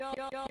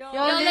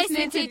You're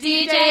listening to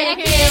DJ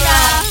Akira.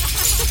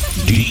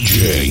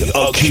 DJ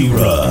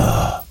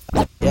Akira.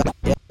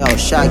 Yo,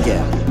 Shaggy.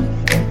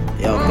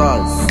 Yo,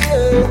 Cuz.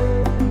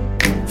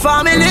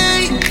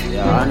 Family.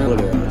 Yo, I know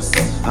this.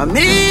 And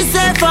me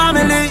say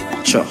family.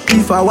 Sure.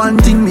 If I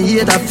want thing, me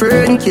hate a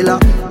fern killer.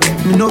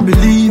 Me no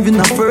believe in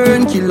a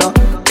fern killer.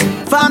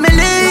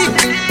 Family.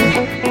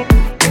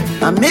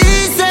 And me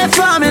say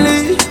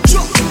family.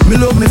 Sure. Me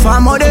love me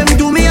family, them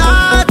to me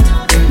heart.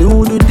 Me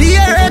who do the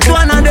hate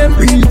one of them.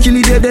 Real kill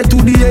it dead to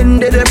the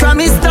end, they from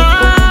me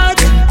start.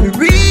 Me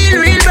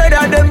real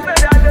better them.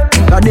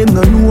 Cause them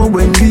no know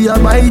when we a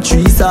buy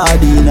 3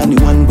 sardines and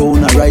the 1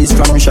 pound of rice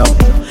from shop.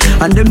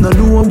 And them no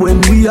know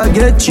when we a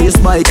get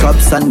chased by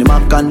cops and the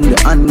mac and the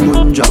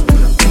handgun job.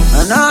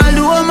 And all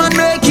the woman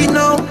make it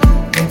now.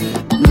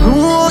 Me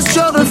know how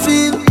struggle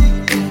feel.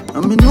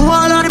 And me know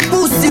all of the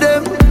pussy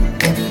them.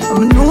 And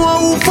me know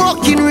who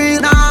fucking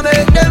real. Now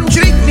make them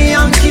trick me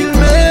and kill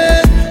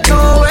me.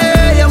 No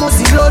way, you must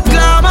see blood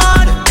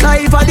glamour.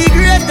 Life are the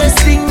greatest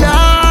thing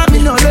that.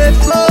 Me no left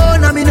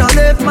phone and me no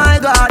left my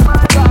God.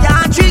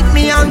 Can't trick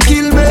me and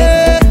kill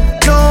me.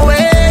 No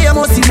way, you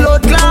must see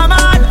blood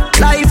glamour.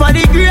 Life are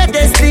the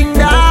greatest thing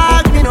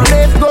that. Me no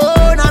left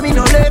phone and me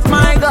no left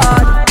my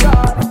God.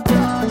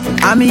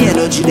 And me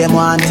energy them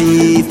want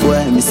thief.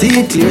 When me see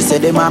it clear, say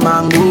them a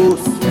mangoes.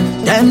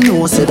 Them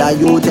know say that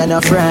youth and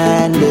a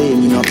friend.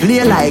 Me no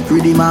play like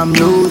rhythm and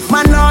blues.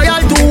 Man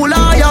loyal, too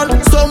loyal.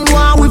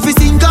 Someone with his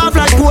sink off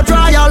like court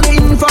trial.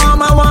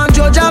 Informer want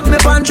judge up me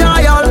pan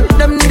trial.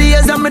 Them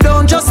days that me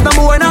don't just no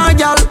more than a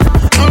gal.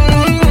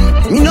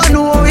 Me no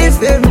know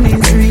if heaven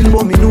is real,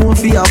 but me know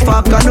fi a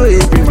fuck I know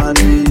every man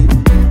real.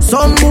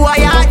 Some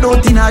boy I don't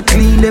think I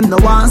clean. Them no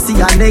want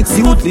see a next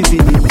youth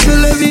living in. They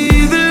live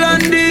evil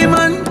and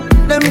demon.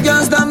 Them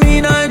can't stop me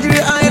in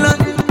Nigeria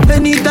Island.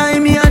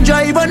 Anytime me a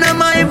drive on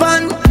my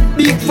van,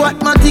 big fat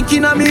matic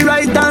in a me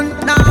right hand.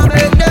 Now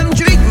make them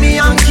trick me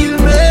and kill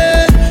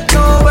me.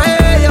 No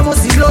way, you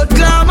must see blood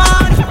glamour.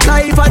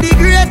 Life are the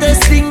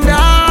greatest thing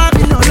that.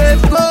 Me no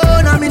left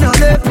phone and me no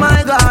left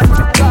my God.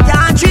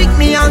 Can't trick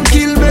me and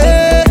kill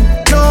me.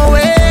 No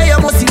way, you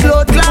must see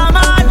blood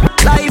glamour.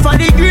 Life are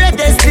the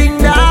greatest thing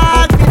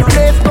that. Me no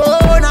left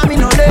phone and me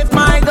no left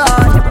my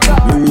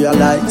God. Me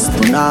realize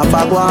to not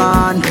have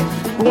one.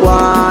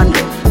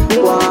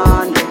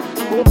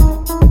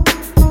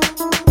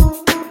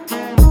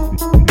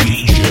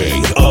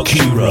 DJ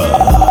Akira.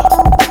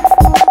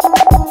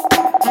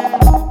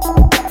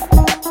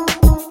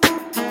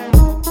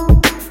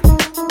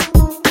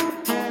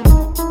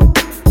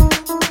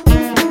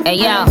 Hey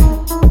yo,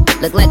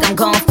 look like I'm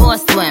going for a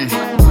swim.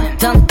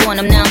 Dunked on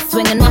him, now I'm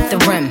swinging off the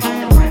rim.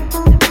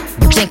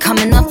 Bitch ain't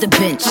coming off the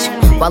bench,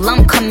 while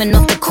I'm coming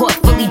off the court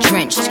fully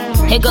drenched.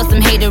 Here goes some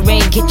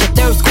haterade, get your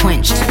thirst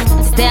quenched.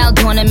 Style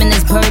doing him in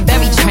this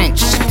Burberry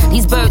trench.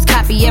 These birds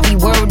copy every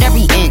word,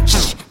 every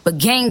inch. But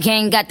gang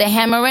got the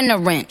hammer and the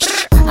wrench.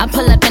 I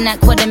pull up in that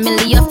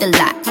 $250,000 off the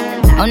lot.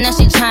 Oh, now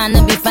she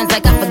tryna be friends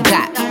like I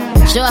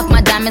forgot. Show off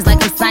my diamonds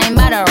like I'm signed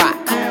by the rock.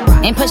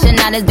 Ain't pushing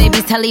out his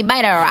baby's telly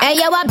by the rock. Hey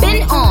yo, I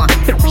been on,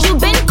 you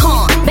been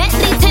con.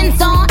 Bentley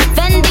tints on,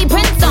 Fendi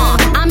prints on.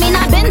 I mean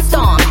I been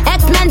storm,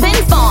 X-Men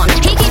been formed.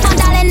 He keep on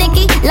dialing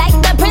Nicki like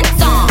the Prince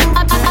song.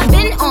 I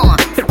been on,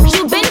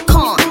 you been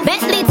con.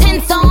 Bentley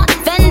tints on,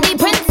 Fendi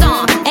prints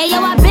on. Hey yo,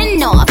 I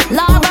been off,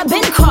 Laura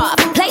been Croft.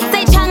 Plate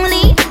say Chung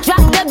Lee,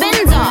 drop the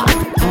Benz off.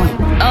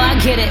 Oh, I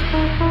get it.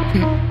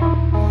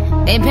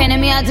 They painted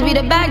me out to be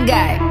the bad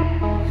guy.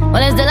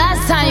 Well, it's the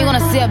last time you're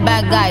gonna see a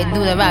bad guy do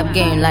the rap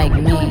game like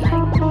me.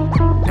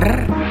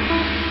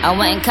 I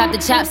went and copped the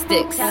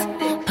chopsticks,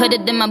 put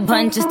it in my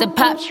bun just to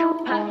pop.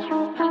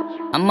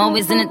 I'm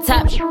always in the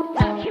top.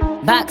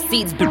 Box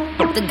seats,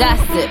 the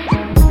gossip.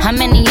 How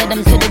many of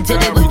them could've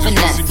did it with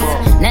finesse?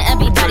 Now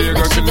everybody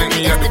looks you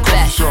really is the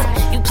best.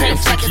 You play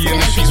freaky in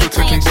the sheets, we're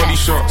taking body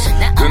shots.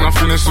 Then I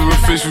finish with a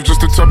facial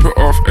just to top it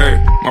off. Ayy,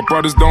 my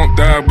brothers don't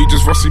die, we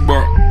just rusty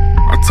butt.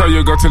 I tell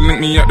your girl to link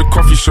me at the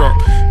coffee shop.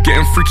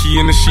 Getting freaky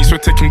in the sheets, we're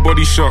taking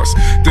body shots.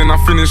 Then I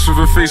finish with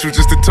a facial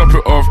just to top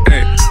it off.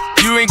 Ayy,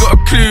 you ain't got a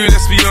clue,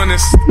 let's be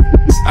honest.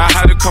 I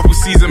had a couple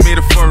seasons made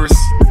a forest.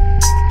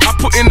 I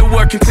put in the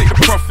work and take the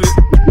profit.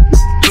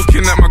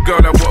 Looking at my girl,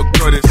 like what a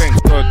goddess.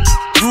 Thank God.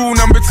 Rule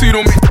number 2,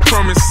 don't make a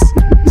promise.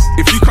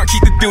 If you can't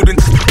keep the deal, then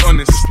just be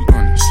honest.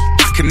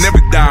 I can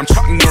never die, I'm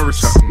Chuck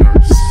Norris.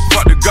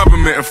 Fuck the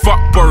government and fuck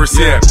Boris,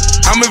 yeah.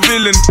 I'm a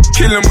villain,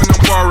 killing when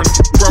I'm warring.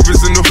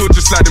 Brothers in the hood,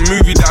 just like the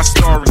movie that I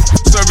star in.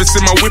 Service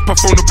in my whip, I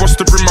phone the boss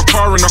to bring my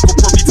car in. I could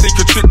probably take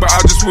a trick, but I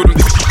just wouldn't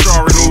if you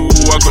jarring.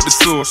 Oh, I got the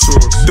sauce,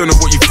 don't know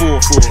what you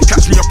for.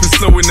 Catch me up and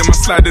slowing in my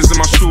sliders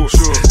and my shorts.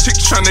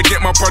 Chick's trying to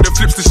get my brother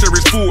flips to share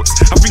his thoughts.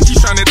 I think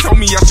he's trying to tell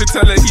me I should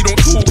tell her he don't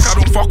talk.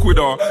 I don't fuck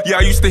with her. Yeah,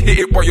 I used to hit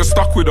it, but you're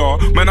stuck with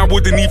her. Man, I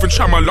wouldn't even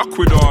try my luck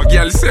with her.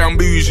 Yeah, let's say I'm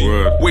bougie,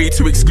 way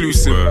too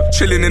exclusive.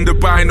 Chilling in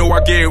Dubai, know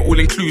I get it all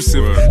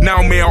inclusive.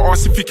 Now may I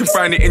ask if you can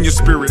find it in your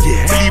spirit to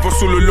leave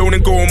us all alone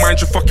and go and mind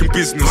your fucking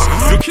business.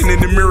 Looking in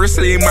the mirror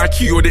saying my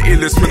key or the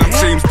illest. When I'm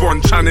James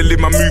Bond trying to live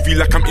my movie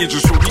like I'm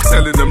Idris, so we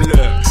telling them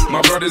look,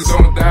 my brothers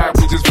don't die,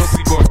 we just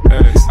rusty got.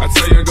 I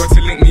tell you I got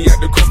to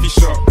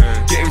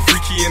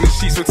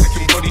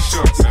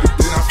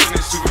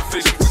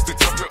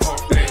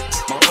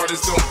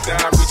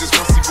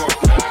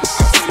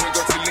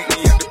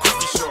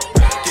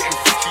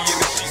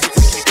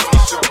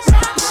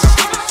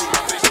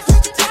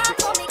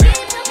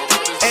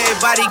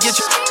Everybody get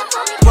your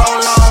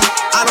roll on.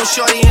 I know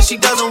shorty and she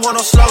doesn't want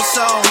no slow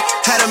song.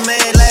 Had a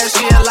man last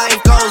year,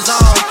 life goes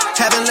on.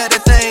 Haven't let the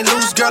thing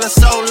loose, girl, in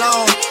so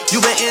long. You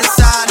been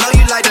inside, know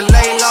you like to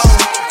lay low.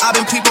 I've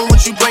been peeping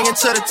what you bringing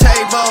to the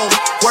table.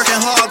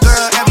 Working hard,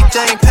 girl,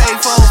 everything paid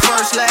for.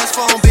 First, last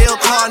phone bill,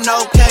 car,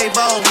 no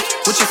cable.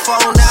 With your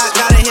phone out,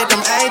 gotta hit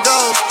them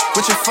angles.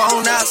 With your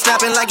phone out,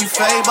 snapping like you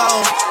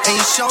Fable. And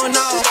you showing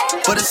off,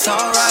 but it's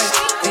alright.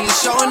 And you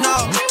showing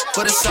off,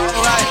 but it's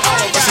alright.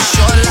 It's a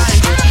short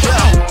life,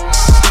 yeah.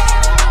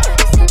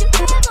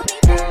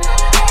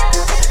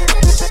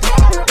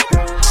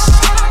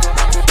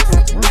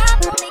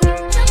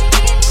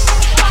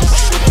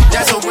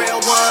 That's a real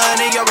one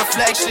in your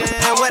reflection.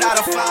 Without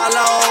a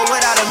follow,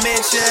 without a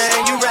mention.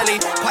 You really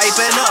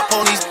piping up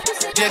on these.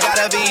 You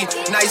gotta be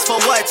nice for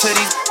what to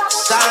these.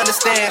 I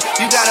understand.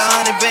 You got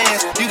 100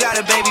 bands, you got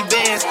a baby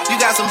bands, you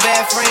got some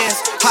bad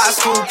friends. High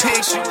school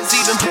pics, you was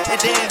even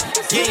bad then.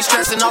 You ain't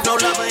stressing off no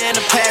lover in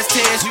the past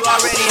tense. You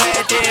already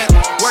had them.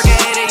 Working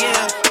 8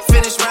 a.m.,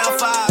 finish round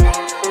 5.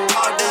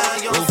 All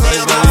down, you don't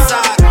feel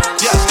outside.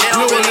 Yeah, it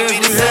don't really be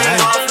the same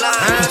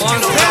offline. You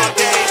know all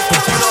days,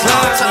 you know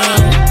all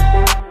time.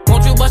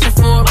 Won't you bust it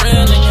for a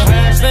real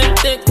nigga? Slim,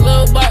 thick,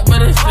 little butt,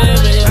 but it's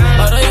feeling ya.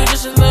 Although you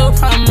just a little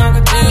problem,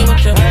 I can deal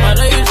with ya.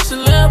 Although you just a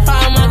little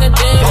problem, I can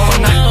deal with ya. All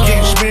night,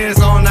 getting spins,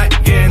 all night,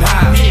 getting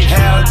high.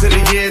 Hell to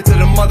the year, to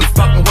the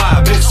motherfucking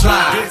wire. Bitch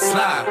slide, bitch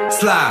slide,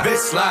 slide, bitch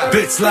slide,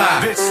 bitch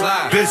slide, bitch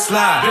slide, bitch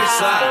slide, bitch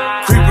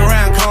slide. Creep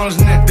around corners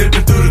and then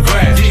dipping through the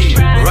grass.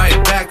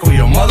 Right back on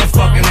your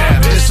motherfucking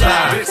ass. Bitch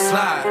slide, bitch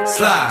slide,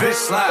 slide, bitch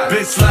slide,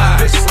 bitch slide,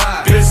 bitch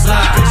slide, bitch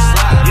slide, bitch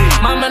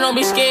slide. Mama, don't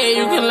be scared,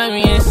 you can let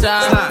me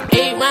inside.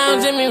 8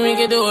 rounds in me, we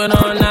can do it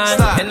all night.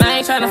 And I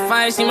ain't tryna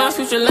fight, see my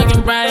future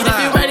looking bright. If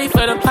you ready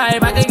for the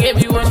pipe, I can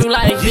give you what you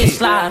like. Bitch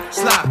slide,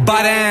 slide.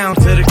 Bow down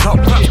to the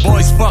coke.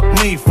 Boys, fuck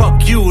me,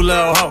 fuck you,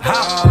 little hoe.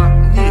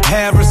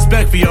 Have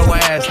respect for your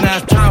ass. Now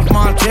it's time for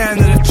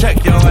Montana to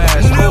check your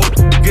ass. Oh,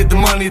 get the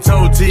money,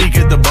 told T,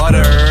 get the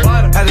butter.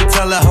 Had to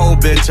tell that whole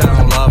bitch I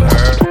don't love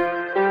her.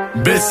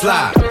 Bitch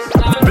slide,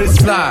 bitch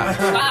slide,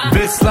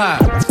 bitch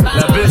slide,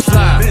 now bitch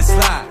slide, bitch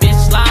slide, bitch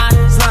slide,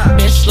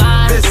 bitch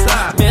slide, bitch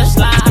slide, bitch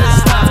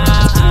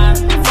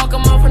slide. Fuck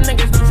 'em up for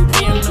niggas, don't you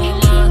pay 'em no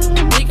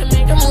mind. We can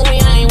make a movie,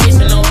 I ain't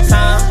wasting no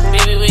time.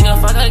 Baby, we gon'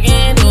 fuck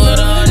again, do it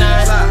all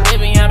night.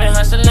 Baby, I been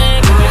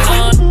hustling,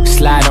 going on.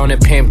 Slide on the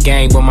pimp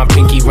gang with my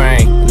pinky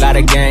ring. Lot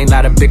of gang,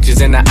 lot of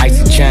bitches in the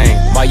icy chain.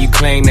 While you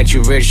claim that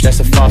you rich, that's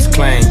a false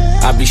claim.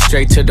 I be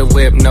straight to the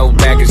whip, no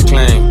baggage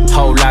claim.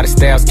 Whole lot of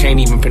styles, can't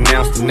even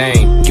pronounce the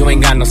name. You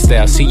ain't got no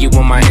style, see you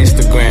on my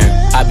Instagram.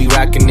 I be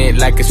rocking it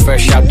like it's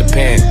fresh out the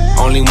pan.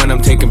 Only when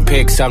I'm taking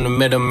pics, I'm the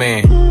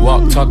middleman.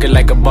 Walk talking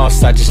like a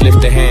boss, I just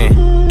lift a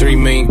hand. 3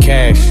 million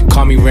cash,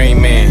 call me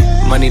Rain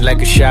Man. Money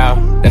like a shower,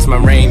 that's my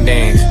rain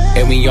dance.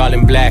 And we all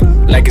in black,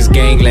 like it's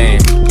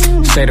gangland.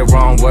 Say the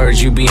wrong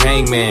words, you be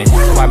hangman.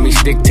 Why me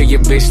stick to your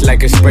bitch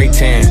like a spray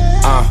tan?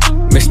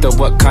 Mister,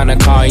 what kind of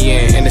car you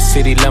in the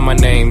city, love my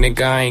name,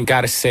 nigga, I ain't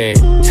gotta say it.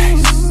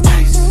 Taste,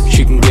 taste.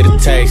 She can get a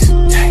taste.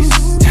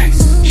 Taste,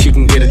 taste. She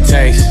can get a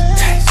taste.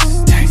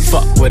 Taste, taste.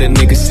 Fuck what a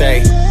nigga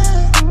say.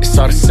 It's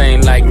all the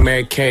same like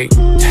Mary Kate.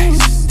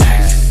 Taste,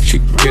 taste. She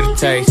can get a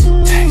taste.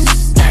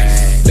 Taste,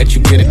 taste. Let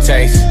you get a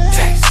taste.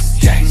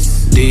 Taste, taste.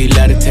 Do you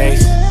love the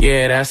taste?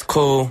 Yeah, that's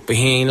cool, but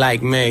he ain't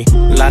like me.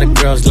 A lot of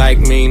girls like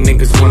me,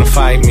 niggas wanna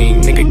fight me.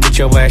 Nigga, get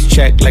your ass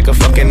checked like a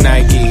fucking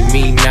Nike.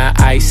 Me not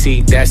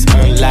icy, that's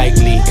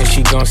unlikely. And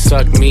she gon'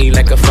 suck me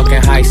like a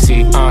fucking high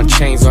C.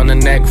 Chains on the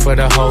neck for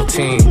the whole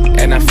team.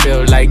 And I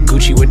feel like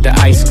Gucci with the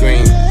ice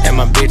cream. And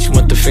my bitch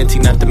want the Fenty,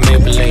 not the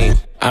Maybelline.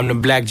 I'm the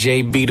black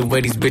JB, the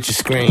way these bitches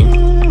scream.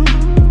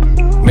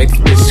 Make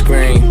these bitches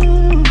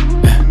scream.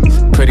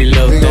 Pretty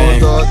little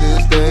thing.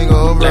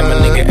 Like my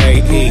nigga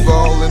A.E.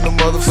 All in the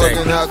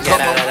motherfucking house.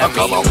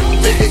 Come on. Do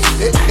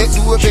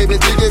it, baby,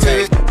 stick it,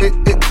 baby.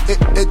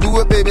 Do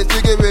it, baby,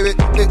 stick it, baby.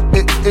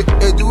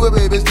 Do it,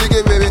 baby, stick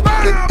it, baby.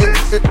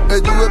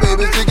 Do it,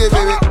 baby, stick it,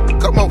 baby.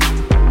 Come on.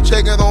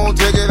 Check it on,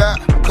 check it out.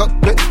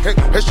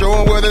 Let's show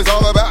 'em what it's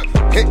all about.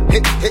 Hey,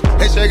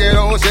 shake it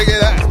on, shake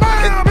it out.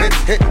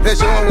 Let's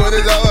show 'em what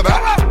it's all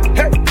about.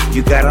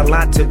 You got a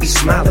lot to be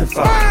smiling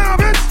for. Smile,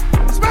 bitch.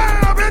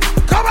 Smile, bitch.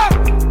 Come on.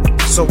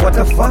 So what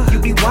the fuck you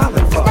be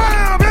wildin' for?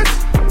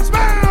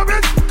 Smile,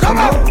 bitch, come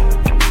on.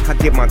 I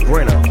get my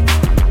grin on.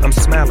 I'm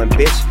smiling,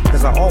 bitch,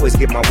 cause I always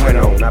get my win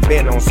on. I've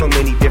been on so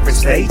many different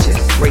stages.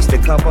 Graced the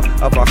cover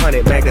of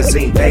 100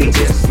 magazine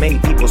pages.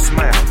 Made people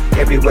smile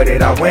everywhere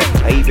that I went.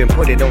 I even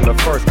put it on the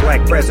first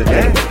black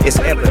president. It's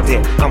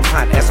evident I'm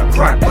hot as a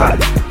crock pot.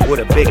 With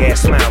a big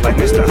ass smile like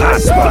Mr.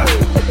 Hot Spot.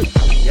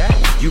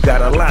 You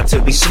got a lot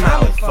to be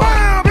smiling for.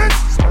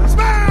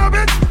 Smile,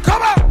 bitch,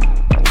 come on.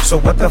 So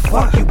what the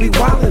fuck you be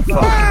wildin'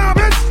 for?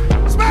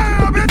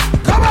 Smile,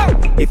 bitch, come on.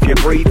 If you're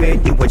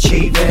breathing, you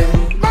achieving.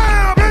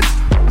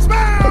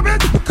 Smile,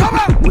 bitch, come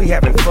on. We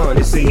having fun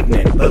this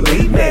evening,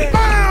 believe me.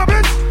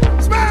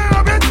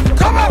 Smile, bitch,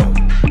 come on.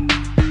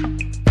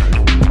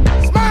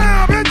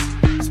 Smile, bitch,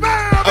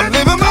 I'm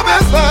living my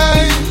best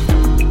life.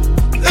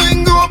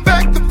 Ain't going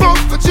back and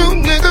forth with you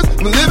niggas.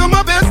 I'm living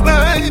my best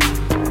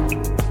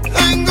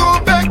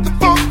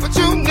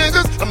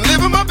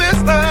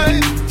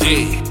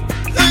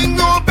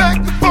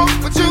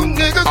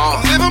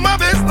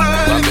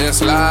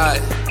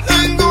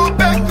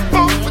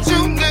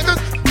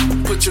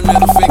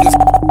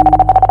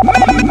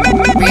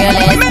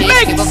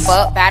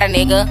about a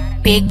nigga.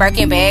 Big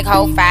Birkin bag,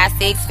 hold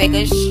 5-6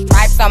 figures.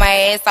 Stripes on my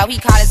ass, so he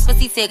call his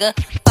pussy tigger.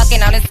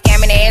 Fucking on a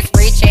scamming ass,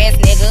 rich ass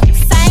nigga.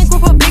 Same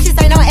group of bitches,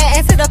 ain't no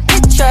ass to the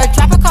picture.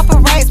 Drop a couple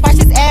rights, watch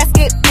his ass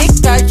get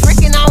bigger.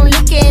 Drinking on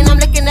licking, I'm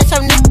looking at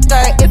your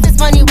nigga. If it's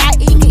money right,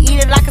 he can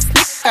eat it like a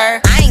snicker.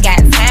 I ain't got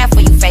time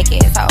for you fake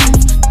ass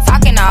hoes.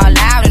 Talking all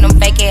loud in them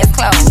fake ass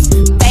clothes.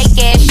 Fake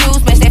ass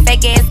shoes, match that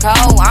fake ass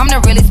gold. I'm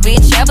the realest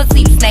bitch ever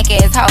see you snake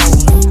ass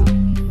hoes.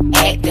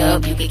 Act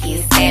up, you could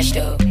get snatched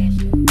up.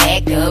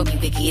 Act up, you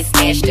could get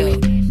snatched up.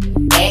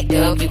 Act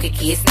up, you could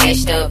get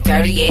snatched up.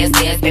 Dirty ass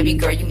ass, baby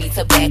girl, you need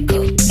to back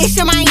up. It's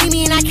your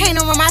Miami and I can't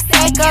run my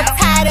stack up.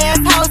 Tired ass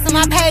hoes on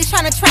my page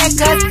tryna track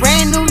us.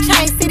 Brand new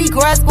chain, city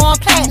girls going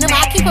platinum.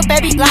 I keep a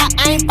baby block,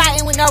 I ain't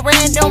fighting with no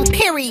random,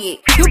 period.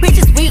 You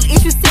bitches weak,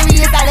 is you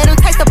serious? I let him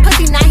taste the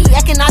pussy, now he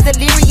acting all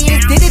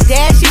delirious. Did it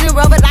dash, she the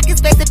rubber like his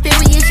face is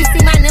furious. You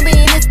see my number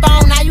in his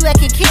phone, now you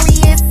acting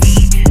curious.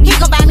 He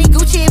gon' buy me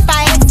Gucci if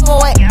I ask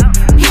for it.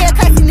 He a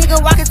classy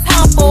nigga, walk his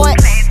tongue for it.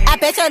 I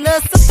bet your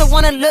little sister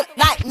wanna look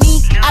like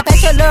me. I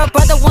bet your little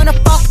brother wanna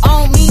fuck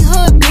on me.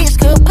 Hood bitch,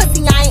 good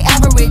pussy, I ain't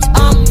average.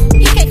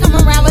 He can't come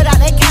around without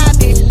that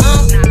cabbage.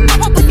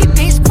 I'm a pussy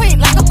bitch,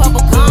 quick like a bubble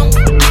gum.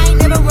 I ain't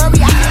never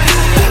worry, I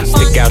can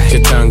stick out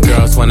your tongue,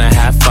 girls wanna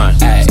have fun.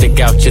 Stick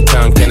out your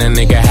tongue, can a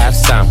nigga have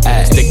some?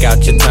 Stick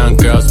out your tongue,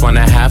 girls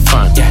wanna have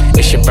fun.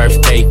 It's your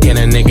birthday, can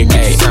a nigga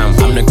get you some?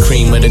 I'm the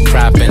cream of the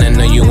crop and I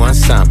know you want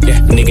some.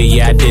 Nigga,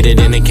 yeah, I did it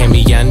and it can't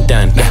be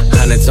undone.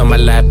 Hundreds on my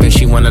lap and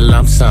she wanna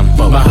lump some.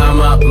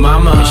 Bahama,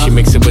 mama, and she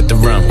mix it with the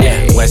rum.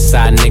 West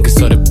side nigga,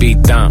 so the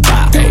beat dump.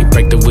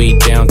 Break the weed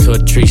down to a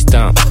tree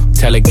stump.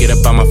 Tell her get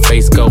up on my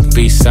face, go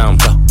be some.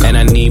 And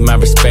I need my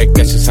respect,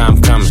 that's just how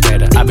I'm coming.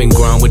 I've been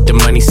growing with the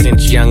money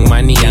since young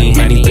money.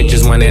 Many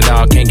bitches want it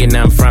all, can't get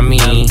nothing from me.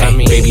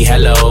 Baby,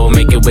 hello,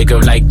 make it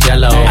wiggle like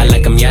jello. I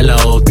like them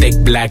yellow, thick,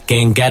 black,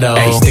 and ghetto.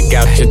 Stick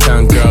out your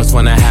tongue, girls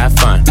wanna have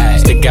fun.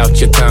 Stick out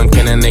your tongue,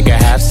 can a nigga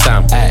have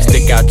some?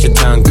 Stick out your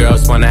tongue,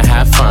 girls wanna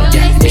have fun.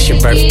 It's your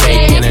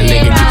birthday, can a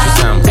nigga get you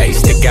some?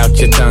 Stick out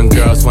your tongue,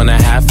 girls wanna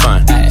have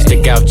fun.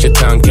 Stick out your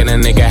tongue, can a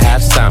nigga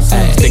have some?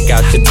 Stick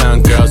out your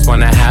tongue, girls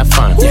wanna have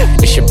fun.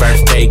 It's your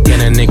birthday,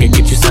 can a nigga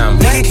get you some?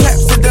 Nine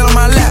claps, sit down on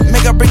my lap,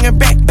 make her bring it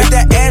back. Bet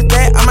that ass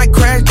back, I might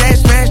crash that,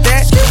 smash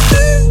that.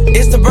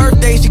 It's the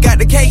birthday, she got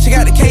the cake, she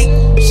got the cake.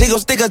 She gon'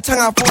 stick her tongue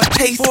out for a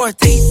taste,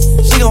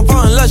 She gon'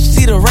 fall in love,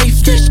 she see the race.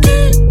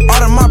 All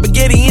the my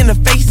spaghetti in the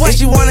face. If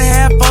she wanna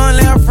have fun,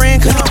 let her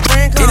friend come.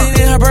 It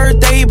ain't her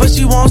birthday, but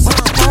she wants some.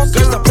 Girl,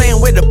 stop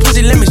playing with the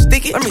pussy, let me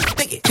stick it.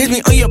 Kiss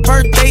me on your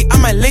birthday, I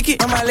might lick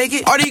it.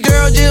 All these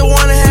girls just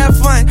wanna have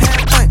fun.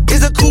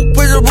 It's a coupe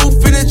with a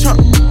roof in the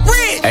trunk.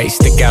 Hey,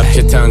 stick out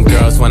your tongue,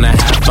 girls wanna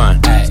have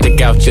fun.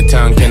 Stick out your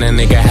tongue, can a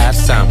nigga have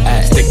some?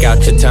 Stick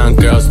out your tongue,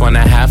 girls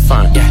wanna have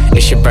fun.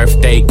 It's your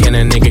birthday, can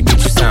a nigga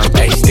get you some?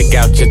 Hey, stick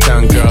out your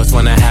tongue, girls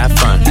wanna have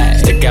fun.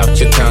 Stick out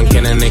your tongue,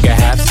 can a nigga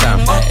have some?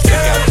 Stick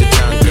out your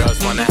tongue, girls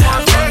wanna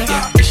have fun.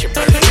 It's your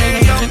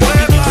birthday, can a nigga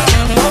get you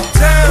some?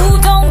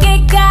 Who don't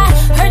get got?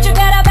 Heard you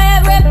got a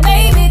bad rep,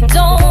 baby,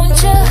 don't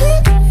you?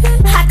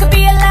 I could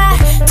be a lie,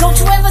 don't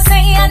you ever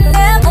say I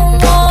never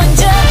warned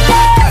you.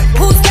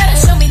 Who's gotta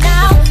show me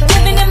now?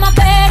 Living in my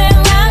bed and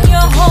around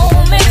your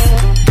homies.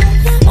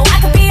 Oh, I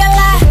could be a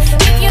lie,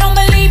 if you don't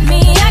believe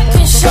me, I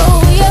can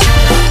show you.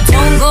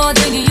 Don't go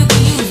thinking you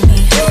can use me.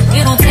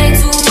 It don't take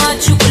too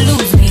much, you can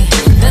lose me.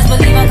 Best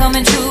believe I'm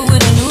coming through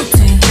with a new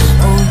thing.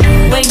 Oh,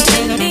 you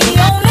ain't the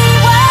only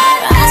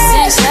one. I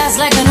send shots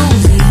like an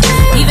Uzi.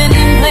 Even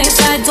in plain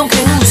sight, don't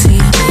care who's he.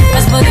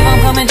 Best believe I'm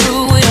coming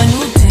through with a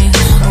new thing.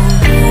 Oh,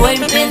 you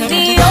ain't been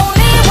the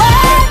only one.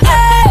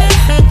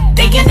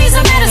 Think you need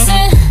some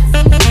medicine?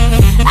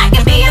 I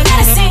can be a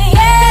medicine,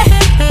 yeah.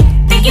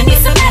 Think you need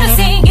some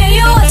medicine? Give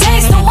you a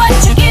taste of what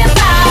you give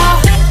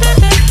out.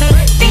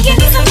 Think you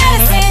need some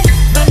medicine?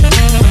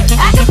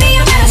 I can be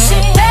a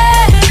medicine,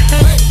 yeah.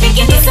 Think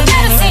you need some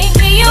medicine?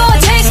 Give you a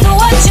taste of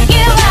what you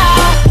give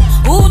out.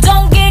 Ooh,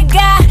 don't get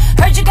got.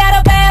 Heard you got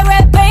a bad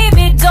rep,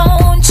 baby,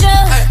 don't you?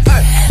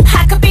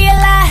 I could be a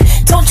lie.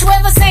 Don't you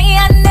ever say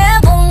I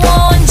never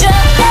warned you.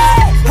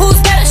 Who's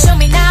gotta show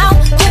me now?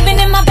 Living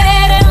in my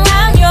bed and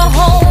around your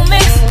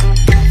homies.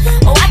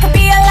 Oh, I could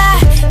be a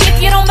lie.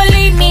 If you don't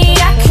believe me,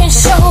 I can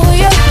show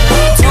you.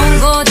 Don't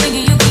go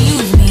thinking you can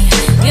use me.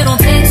 It don't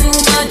take too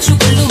much, you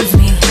can lose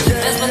me.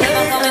 Best believe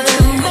I'm coming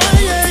through.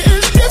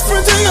 It's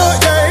different in your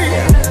day.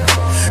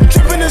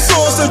 Dripping in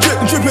sauce and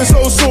dripping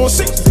so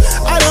saucy.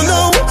 I don't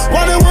know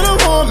why they wanna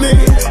want me.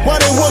 Why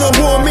they wanna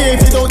warn me if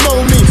they don't know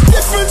me.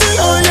 Different in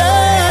your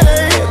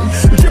day.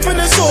 Dripping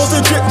in sauce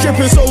and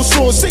dripping so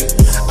saucy.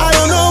 I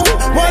don't know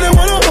why they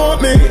wanna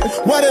haunt me.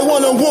 Why they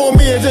wanna warn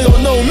me if they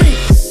don't know me.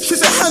 She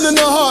said hand in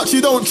her heart,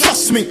 she don't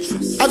trust me.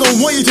 I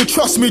don't want you to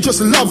trust me,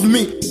 just love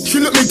me. She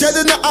looked me dead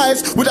in the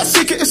eyes with that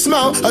secretive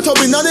smile. I told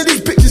me none of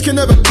these bitches can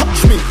ever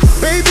touch me.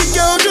 Baby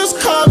girl, just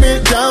calm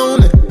it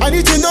down. I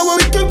need to know where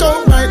we can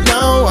go right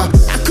now. I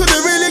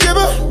couldn't really give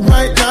her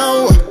right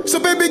now. So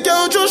baby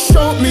girl, just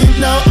show me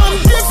now. I'm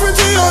different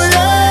to your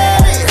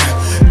day.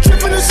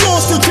 Dripping in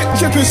sauce, still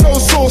dripping so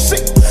saucy.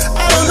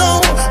 I don't know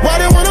why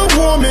they wanna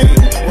warn me.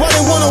 Why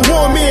they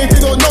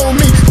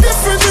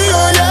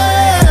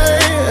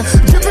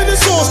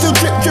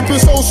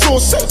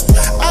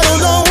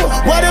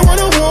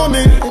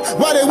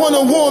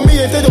want me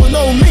if they don't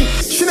know me.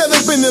 She never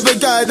been with a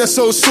guy that's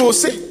so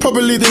saucy.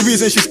 Probably the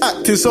reason she's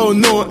acting so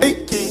naughty.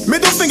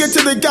 Middle finger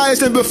to the guys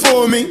that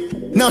before me.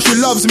 Now she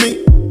loves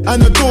me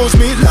and adores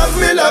me. Love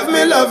me, love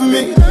me, love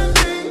me.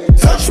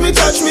 Touch me,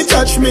 touch me,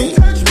 touch me.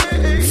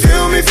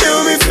 Feel me,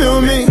 feel me,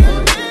 feel me.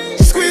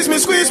 Squeeze me,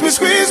 squeeze me,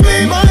 squeeze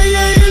me. My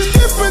A is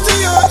different to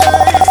your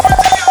A.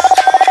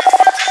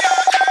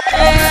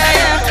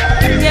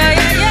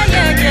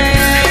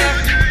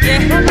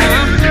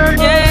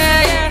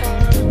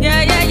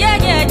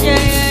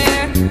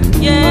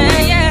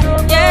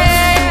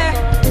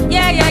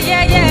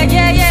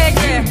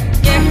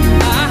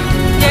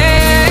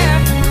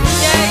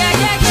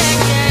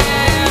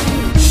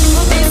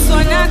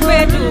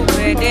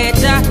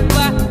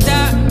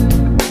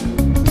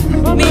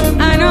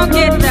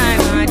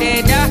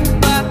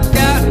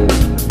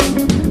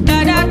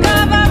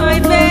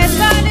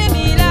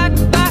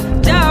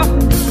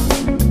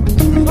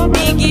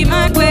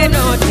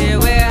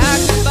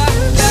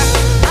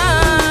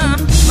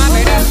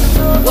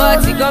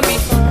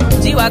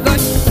 G-Wagon,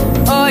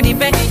 all the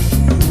penny,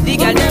 the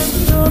girl them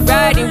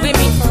riding with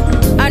me.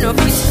 I know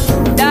fit,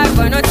 die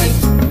for nothing.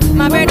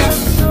 My brother,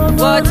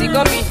 what it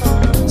got me?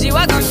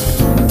 G-Wagon,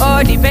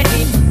 all the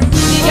penny,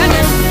 the girl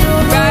them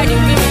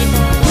riding with me.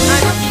 I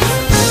know fit,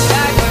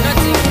 die for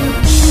nothing.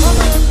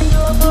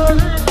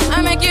 I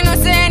make you not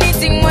say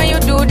anything when you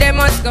do, they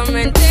must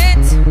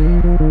commentate.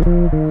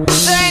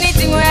 So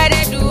anything where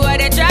they do, or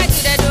they try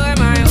to, they do it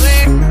my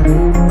way.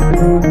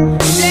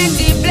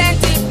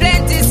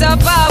 Plenty so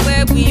far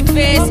where we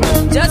face,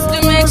 just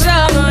to make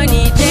sure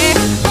money there.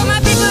 For my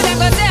people they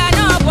go say I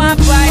know one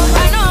fight,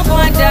 I know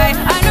one die,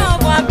 I know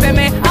one pay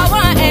me. I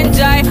want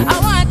enjoy, I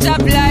want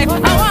top life,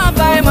 I want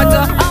buy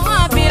motor, I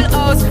want build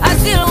house, I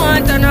still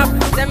want enough.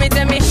 Tell me,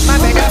 my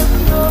brother,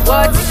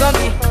 what it gon'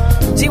 be?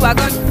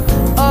 G-Wagon,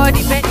 all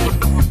the penny,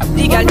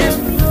 the girl them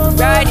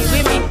riding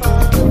with me.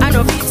 I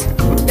know fit,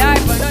 die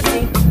for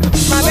nothing.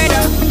 My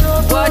brother,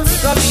 what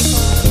it gon' be?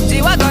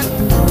 G-Wagon,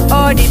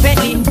 all the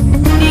penny,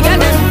 the girl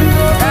them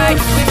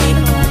riding with me.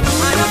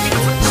 I know fit,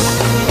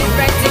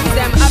 different things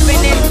them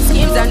happening,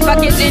 schemes and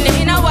packaging.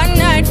 In a one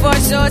night for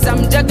shows,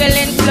 I'm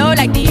juggling flow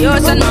like the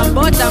ocean, my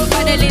boat I'm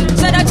paddling.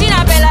 Shout out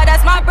Gina Bella,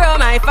 that's my bro,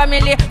 my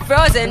family,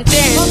 frozen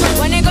things.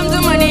 When it comes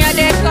to money, I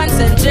dey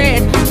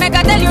concentrate. Make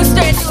I tell you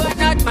straight, you are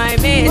not my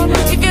mate.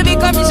 If you be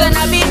commission,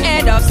 I'll be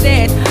head of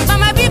state. But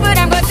my people,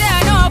 them go say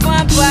I know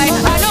one buy,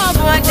 I know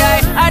one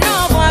die, I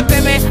know one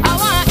pay me. I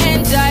want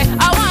enjoy,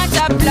 I want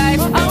top life,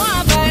 I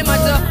want buy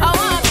motor, I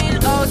want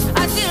build house,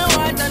 I still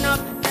want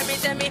enough.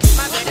 Tell me,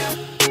 my brother.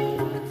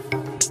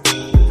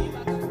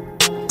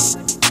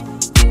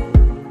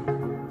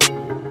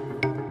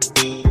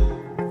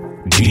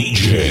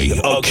 DJ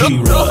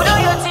Akira. Do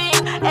your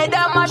thing, head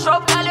down mash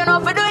up, girl, you know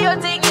for do your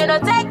thing, you know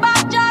take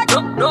back charge.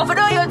 No for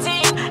do your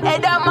thing,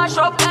 head down mash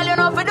up, girl, you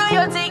know for do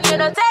your thing, you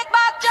know take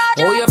back charge.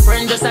 Oh, your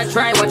friend just a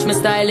try, watch me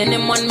style and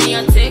them want me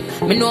a tick.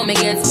 Me know me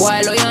get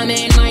spoiled, oh you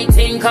mean my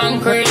thing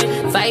concrete.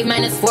 5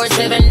 minutes for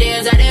 7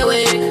 days of the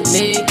way.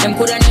 Me, them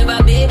coulda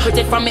never be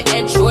pretty from me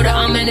head, shoulder,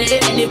 I'm in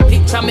it. Any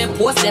picture me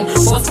post them,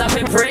 post up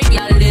me pray,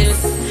 y'all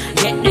this.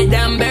 Get the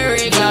damn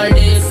berry, y'all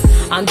this.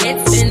 And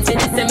get sent to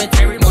the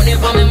cemetery. Money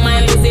for me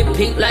mind, is it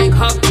pink like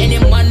hop. Any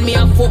man me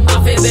a foot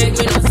off a beg,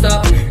 me no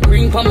stop.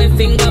 Ring for me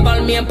finger, ball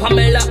me and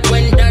Pamela.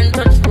 When done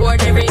touch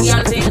road, every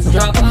girl things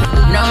drop.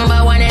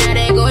 Number one in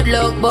a good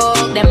look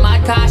book. Them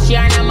mad cash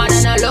here, no mad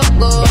and a look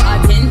good.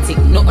 Authentic,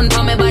 nothing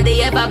for me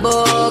body ever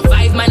book.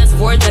 5 minus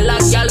 4 the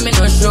last girl me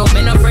no show.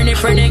 Me no friendly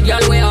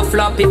girl way a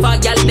flop. If a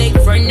girl big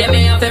friend, them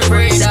me have a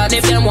afraid that.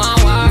 If them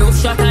want war, no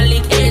shot and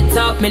lick head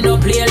top. Me no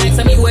play like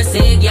some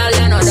USA girl,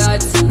 you know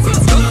that.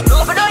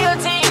 No for do your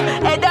thing,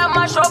 head down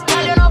mash up,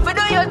 girl, you know for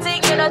do your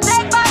thing, you know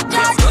take back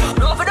charge.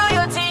 No for do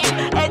your thing,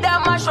 head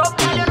down mash up,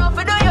 girl, you know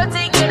for do your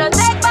thing, you know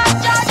take back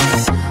charge.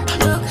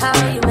 Look how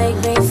you make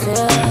me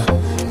feel.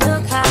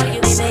 Look how you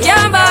make me feel. Yeah,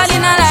 I'm ball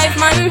in a life,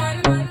 man.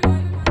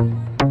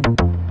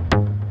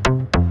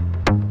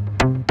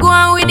 Go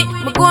on with it,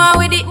 go on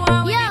with it.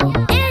 Yo,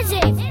 is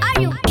it?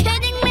 Are you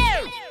kidding me?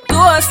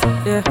 Ghost,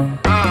 yeah.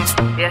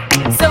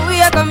 So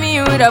we are coming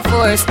here with a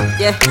force,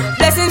 yeah.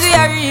 Blessings we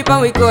are reap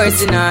and we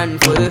coursing on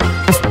full.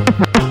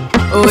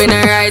 Oh, we no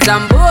rise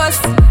and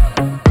boast.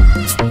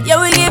 Yeah,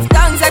 we give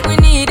thanks like we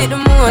need it the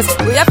most.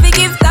 We have to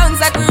give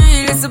thanks like we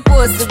really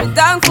supposed to be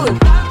thankful.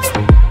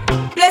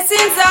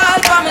 Blessings all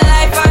for my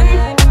life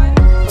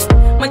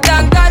and my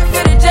thank God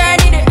for the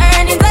journey, the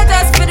earnings are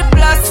just for the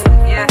plus.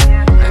 Yeah,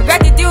 and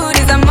gratitude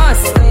is a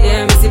must.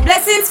 Yeah, we see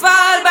blessings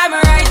fall by my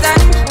right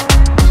hand.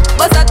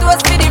 But I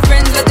toast for the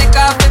friends that take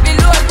off every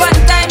load. One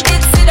time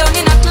did sit down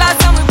in a class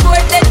and we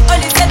both let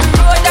only set the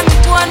road and we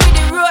go on with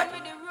the road.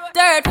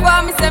 Third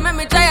form, me say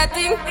me try a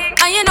thing.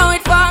 And you know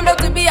it formed out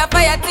to be a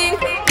fire thing.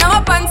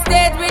 Now up on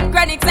stage with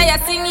chronic say I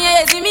sing.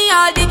 Yeah, see me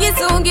all diggy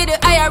soon get the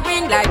higher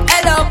ring. Like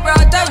hello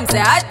brother, him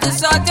say I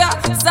just shot ya.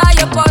 Saw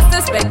your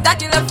poster,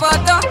 spectacular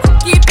photo.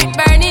 Keep it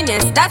burning,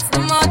 yes that's the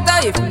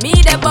motto. If me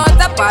the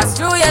butter pass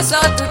through your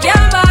soul to jam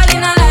ball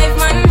in a life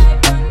man.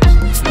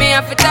 Me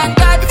have to thank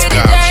God for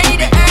the journey,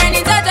 the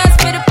earnings are just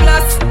for the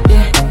plus.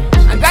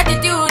 Yeah,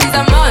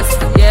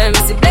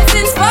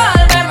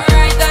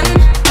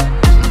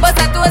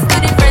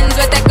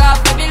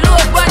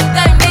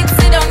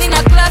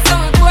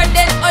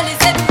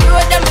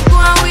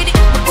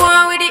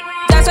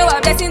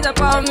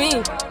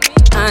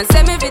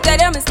 tell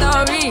them a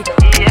story.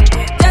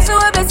 Just show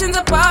her blessings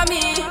upon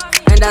me.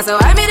 And that's how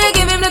I made to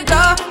give him the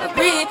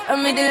glory.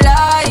 I'm in the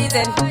light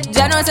and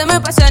Jah knows my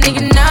passion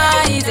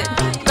ignited.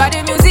 Got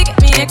the music get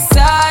me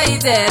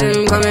excited.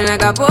 I'm coming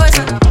like a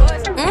potion.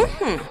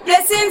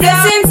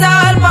 Blessings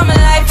all for my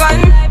life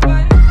and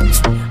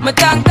my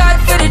thank God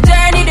for the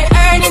journey, the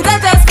earnings,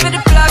 not just for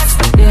the plus.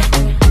 Yeah,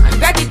 and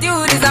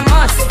gratitude is a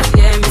must.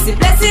 Yeah, me see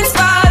blessings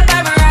fall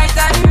by my right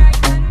hand.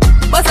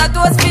 But I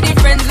toast for the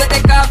friends that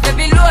take off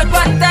every load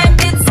one time.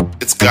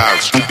 It's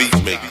God's beat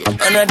maker.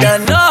 And I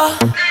don't know.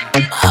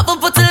 I will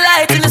put a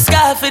light in the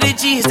sky for the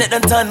G's that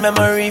done turn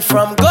memory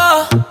from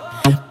go.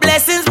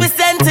 Blessings we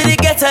send to the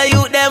ghetto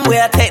youth, them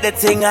where I take the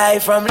thing high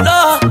from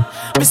low.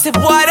 Me say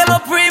boy, them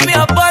a pray me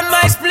up on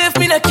my spliff,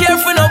 me not care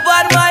for no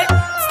bad mind.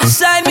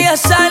 I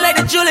shine like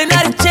the jewel in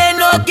the chain,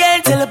 no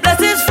gain till the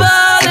blessings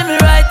fall in me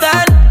right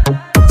hand.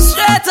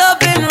 Straight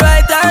up in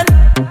right hand.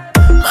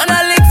 Man,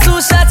 I lick 2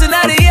 shots in the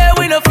air,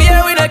 we no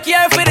fear, we no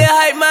care for the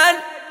hype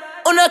man.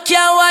 Who no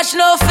can't watch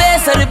no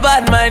face of the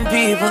bad mind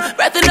people.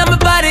 Breathing on my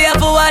body, I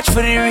have to watch for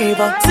the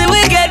reaper. See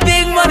we get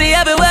big money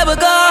everywhere we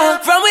go.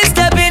 From we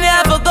step in, I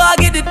have to go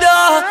get the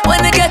door.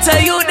 When they get to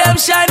you, them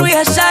shine, we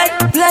a shine.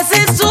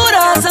 Blessings to the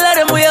hustle, let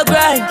them we a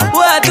grind. We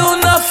a do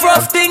enough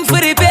rough thing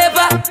for the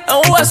paper, and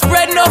we a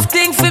spread enough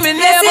thing for me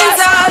neighbors.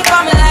 Blessings all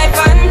for my life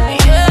and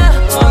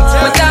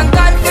but thank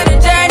God for the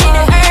journey,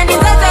 the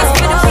earnings, not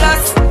just for the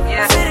plus.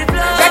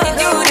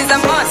 Gratitude is a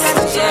must.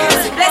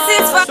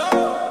 Blessings for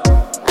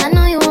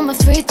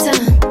free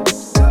time.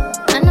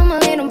 I know my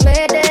way don't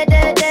play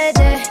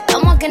day.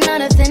 I'm walking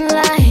on a thin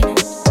line.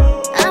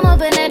 I'm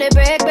hoping that it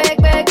break.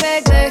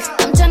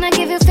 I'm tryna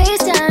give you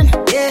FaceTime,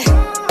 yeah.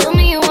 Tell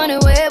me you want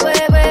it way.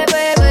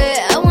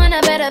 I want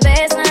a better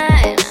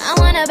baseline.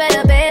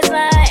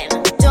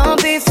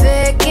 Don't be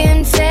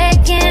faking,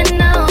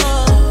 no.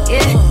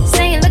 Yeah,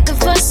 say you're looking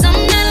for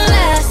something that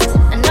lasts.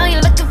 I know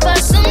you're looking for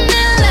something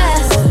that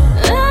lasts.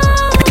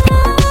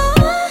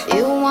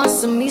 You want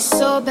some me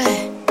so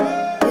bad.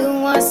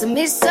 Want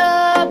me so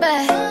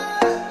bad.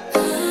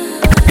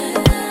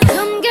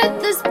 Come get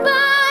this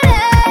body.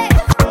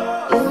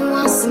 You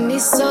want some me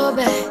so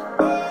bad.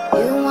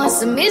 You want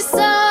some me so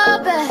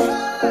bad.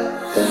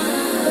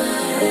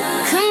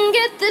 Come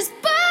get this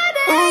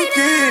body. Oh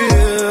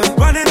yeah,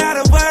 running out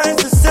of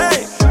words to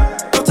say.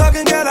 I'm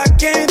talking, girl, I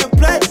came to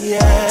play.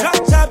 Yeah,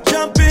 drop top,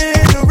 jump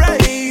in the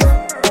rave.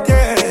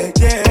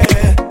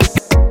 Yeah.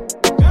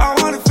 I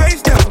wanna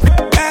face them.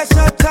 Ass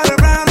up, turn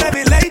around, let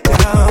me lay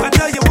down. I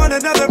know you want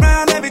another round.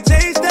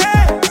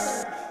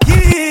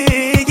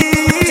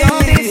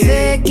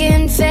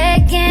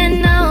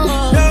 Faking, no.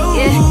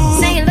 Yeah,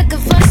 say you're looking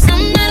for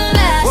something that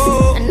lasts.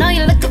 I know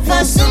you're looking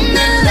for something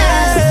that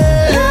lasts.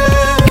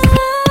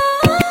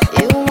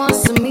 You want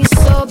some me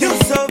so bad. You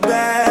so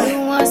bad. You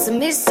want some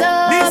me so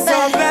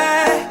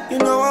bad. You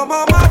know I'm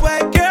on my way,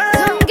 girl.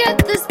 Come get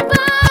this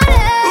body.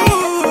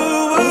 You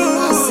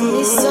want some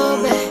me so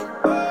bad.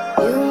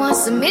 You want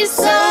some me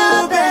so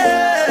bad.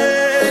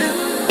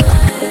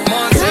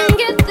 Come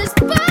get this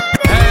body.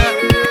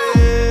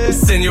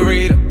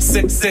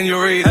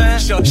 Senorita,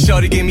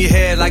 shorty give me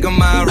head like a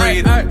mind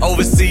reader.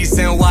 Overseas,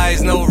 send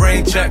wires, no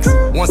rain checks.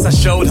 Once I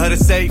showed her the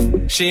safe,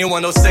 she ain't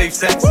want no safe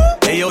sex.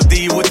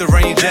 AOD with the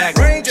rain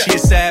jacket, she a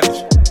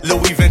savage.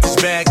 Louis vintage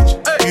baggage,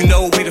 you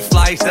know we the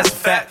flights, that's a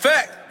fact.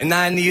 And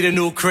I need a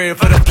new crib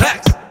for the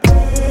plaques.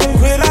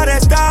 Quit all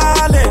that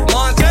styling,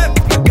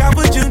 I got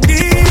what you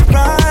need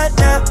right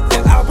now,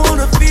 and I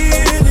wanna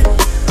feel it.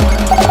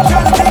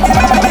 Tryna take it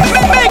out.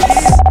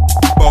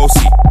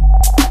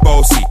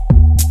 Bossy,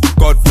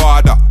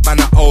 Godfather, man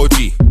a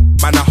OG,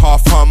 man a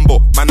half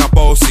humble, man a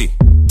bossy.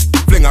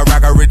 Fling a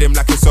rag a rhythm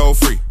like it's all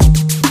free.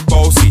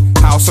 Bossy,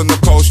 house on the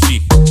coast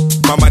G.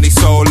 My money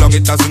so long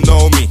it doesn't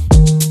know me.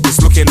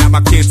 It's looking at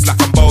my kids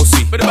like I'm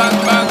bossy.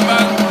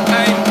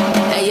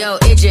 Hey yo,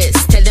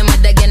 Idris, tell them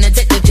what they're gonna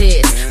take the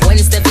piss. When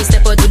step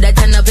out to that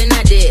turn up in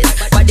a diss.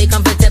 Body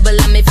comfortable,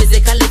 I'm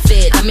physically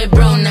fit. I'm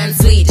brown and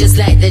sweet, just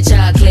like the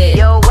chocolate.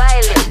 Yo,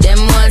 Wiley, them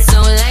ones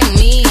sound like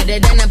me. Other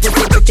than a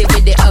pretty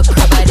with the upper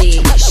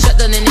body. Shut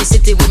down in the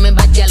city with me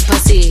bad girl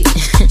pussy.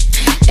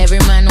 Every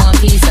man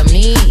want piece of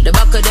me. The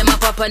back of them a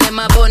pop and them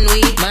a bun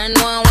weed. Man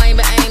want wine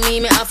behind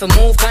me have to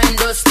move kind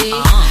dusty.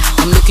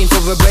 I'm looking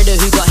for a brother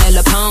who got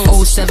hella pound.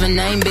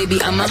 079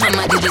 baby, I'm a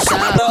hammer to the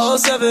side.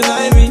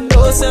 079 me,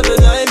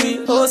 079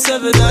 me,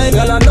 079.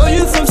 Girl, I know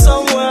you from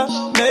somewhere,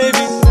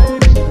 maybe.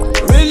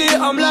 Really,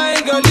 I'm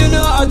lying, girl, you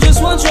know I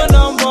just want your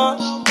number,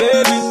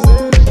 baby.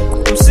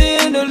 I'm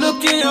seeing the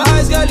look in your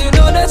eyes, girl, you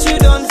know that you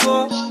done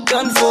for.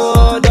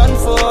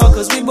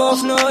 Cause we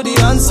both know the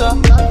answer.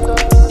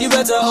 You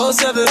better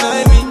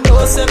 079 me,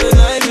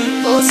 079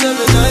 me,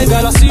 079.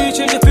 Girl, I see you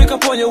change your pick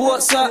up on your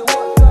WhatsApp.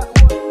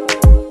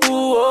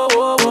 Ooh, oh,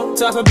 oh, oh.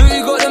 Type of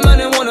booty got the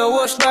man and wanna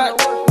wash back.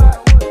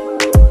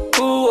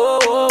 Ooh, oh,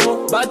 oh,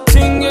 oh. Bad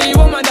thing, yeah, you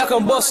want man that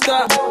can bust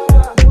that.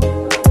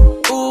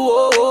 Ooh,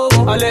 oh, oh,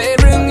 oh. I let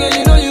it ring, yeah,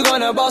 you know you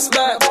gonna bust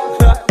back.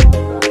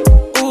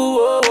 Ooh,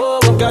 oh, oh,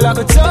 oh. Girl, I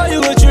could tell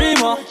you a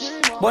dreamer,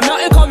 but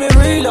nothing coming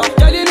realer.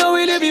 Girl, you know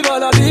we live in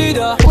la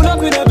vida. Pull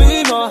up in a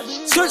beamer.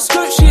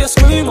 Skirt, she a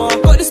screamer.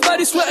 Got this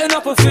body sweating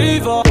up a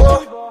fever.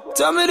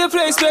 Tell me the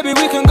place, baby,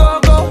 we can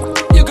go.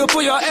 You can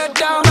put your head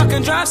down, I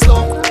can drive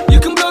slow. You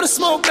can blow the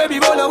smoke, baby,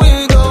 roll the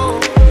window.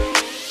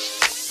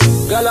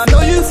 Girl, I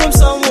know you from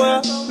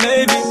somewhere,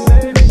 maybe.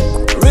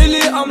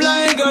 Really, I'm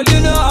lying, girl, you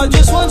know I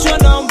just want your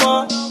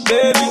number,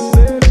 baby.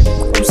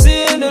 I'm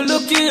seeing the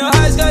look in your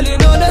eyes, girl, you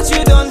know that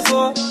you're done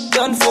for.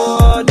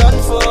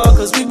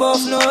 Cause we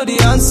both know the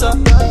answer.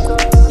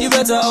 You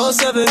better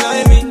 079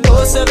 me,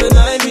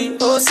 079 me,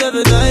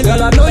 079.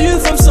 Girl, I know you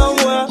from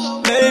somewhere,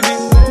 maybe.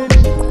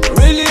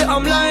 Really,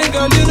 I'm lying,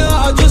 girl, you know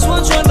I just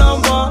want your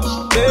number,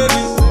 baby.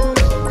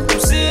 I'm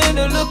seeing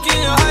the look in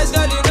your eyes,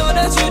 girl, you know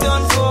that you're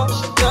done for.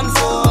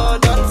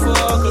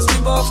 Cause we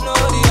both know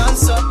the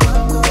answer.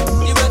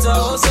 You better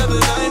 079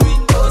 me,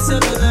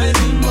 079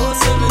 me,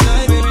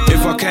 079 baby.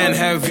 If I can't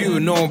have you,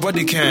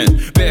 nobody can.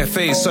 Bare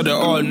face so they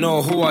all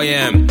know who I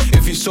am.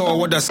 If you saw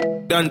what that's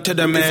done to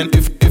the man,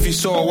 if you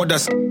saw what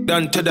that's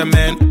done to the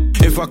man.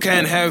 If I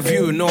can't have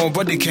you,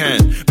 nobody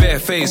can. Bare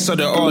face so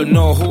they all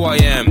know who I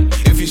am.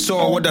 If you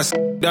saw what that's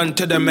done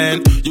to the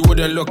man, you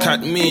wouldn't look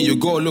at me, you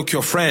go look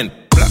your friend.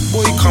 Black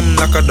boy come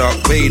like a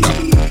Darth Vader.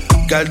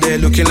 Girl there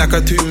looking like a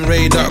Tomb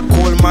Raider.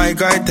 Call my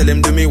guy, tell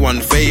him do me one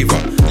favor.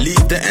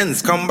 Leave the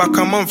ends, come back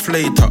a month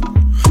later.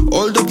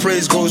 All the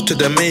praise goes to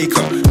the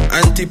maker.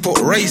 Auntie put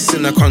rice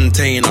in a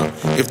container.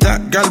 If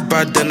that gal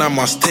bad, then I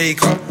must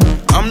take her.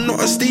 I'm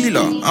not a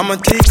stealer, I'm a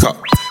taker.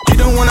 You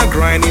don't wanna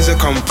grind, he's a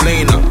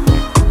complainer.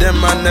 Them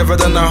man never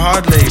done a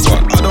hard labor.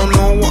 I don't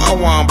know what I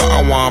want, but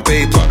I want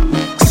paper.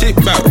 Sit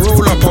back,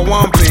 roll up, I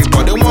want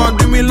paper. They want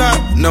do me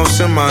like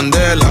Nelson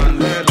Mandela.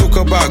 Talk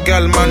about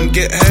gal, man,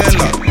 get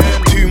hella.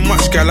 Too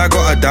much gal, I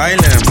got a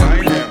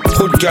dilemma.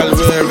 Hood gal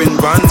wearing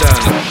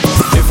bandana.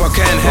 If I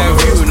can't have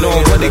you,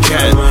 nobody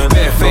can.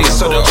 Bare face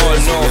so they all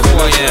know who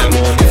I am.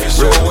 If you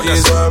saw what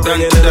that's done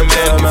to the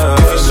man,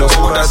 if you saw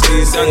what that's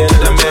done to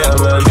the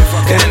man. If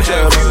I can't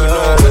have you,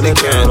 nobody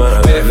can.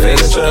 Bare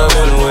face so they all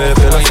know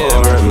who I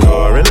am.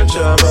 In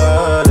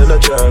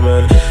a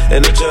German,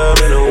 in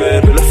a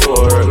whip, in a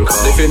foreign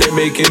car. They finish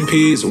making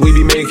peace, we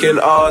be making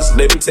ours.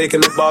 They be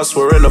taking the bus,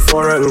 we're in the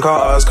foreign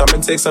cars. Come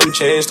and take some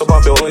change, top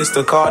up your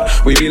Oyster card.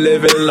 We be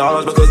living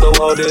large because the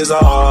world is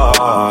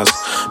ours.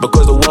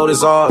 Because the world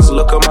is ours.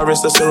 Look at my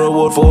wrist, that's a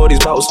reward for all these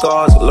battle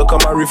scars. Look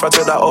at my roof, I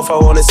took that off, I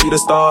wanna see the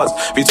stars.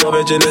 V12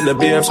 engine in the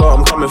BM, so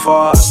I'm coming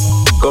fast.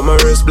 Got my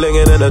wrist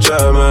blinging in a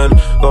German.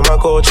 Got my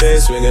cold chain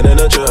swinging in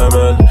a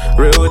German.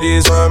 Real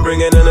D's, so I'm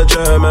bringing in a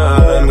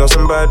German. Got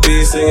some bad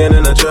beats singing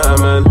in a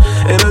German.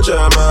 In a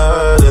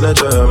German, in a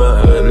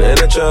German. In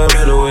a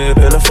German whip,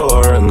 in a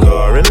foreign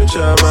car. In a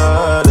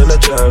German, in a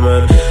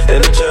German.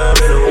 In a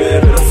German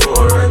whip, in a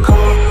foreign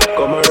car.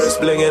 Got my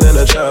wrist blinging in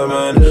a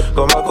German.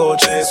 Got my cold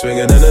chain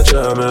swinging in a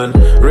German.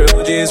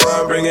 Real G's, so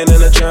I'm bringing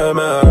in a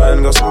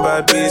German. Got some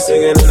bad beats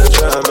singing in a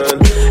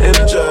German. In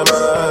a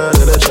German,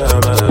 in a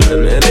German.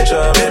 In a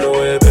German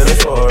whip, in a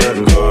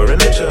foreign car.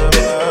 In a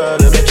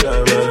German, in a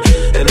German.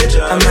 In a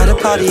German. I'm at a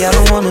party I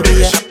don't wanna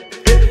be at,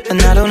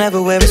 and I don't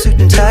ever wear a suit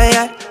and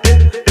tie.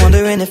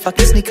 Wondering if I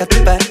can sneak out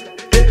the back.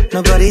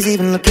 Nobody's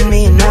even looking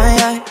me in my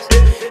eyes.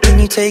 When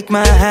you take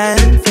my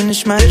hand,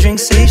 finish my drink,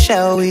 say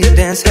shall we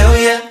dance? Hell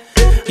yeah.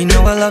 You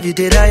know I love you,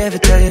 did I ever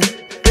tell you?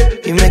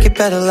 You make it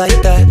better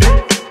like that.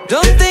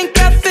 Don't think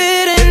I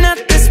fit in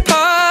at this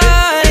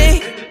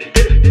party.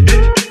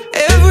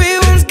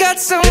 Everyone's got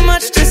so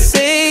much to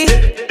say.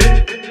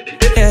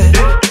 Yeah,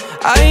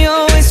 I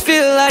always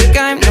feel like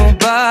I'm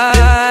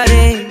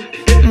nobody.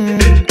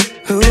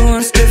 Who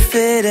wants to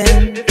fit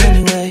in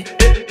anyway?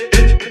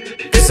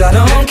 Cause I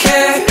don't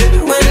care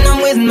when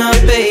I'm with my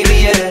baby,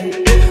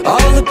 yeah.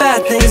 All the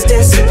bad things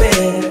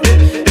disappear.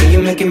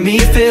 You're making me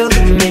feel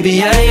that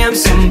maybe I am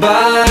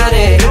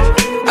somebody.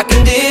 I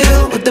can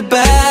deal with the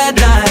bad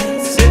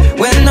nights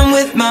when I'm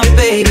with my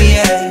baby,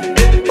 yeah.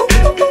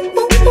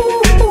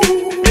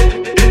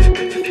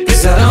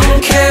 Cause I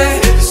don't care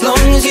as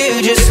long as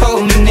you just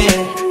hold me near.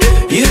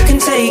 You can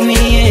take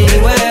me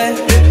anywhere.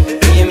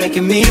 You're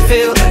making me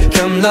feel like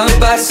I'm loved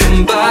by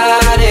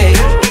somebody.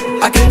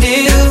 I can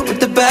deal with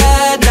the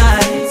bad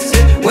nights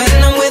when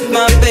I'm with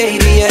my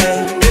baby,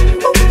 yeah.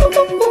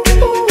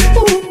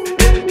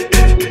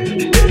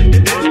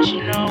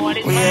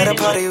 We at a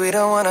party we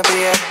don't wanna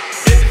be at.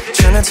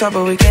 Trying to talk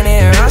but we can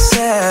hear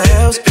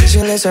ourselves.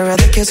 Pictureless, I'd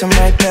rather kiss them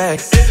right back.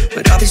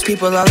 But all these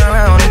people all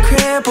around, I'm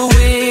crippled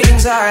with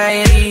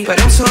anxiety.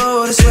 But I'm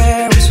told it's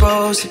where I'm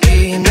supposed to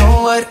be. You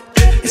know what?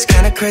 It's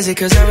kinda crazy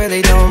cause I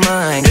really don't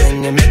mind.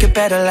 Can you make it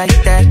better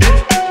like that?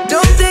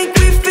 Don't think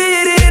we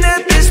fit in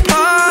at this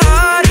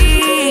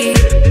party.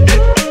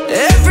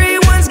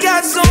 Everyone's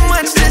got so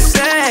much to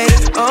say.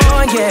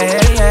 Oh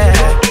yeah, yeah.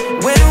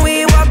 When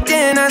we walked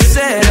in I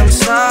said I'm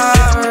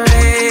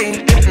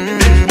sorry.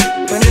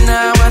 But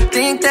now I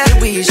think that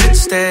we should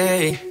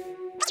stay.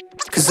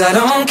 Cause I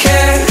don't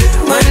care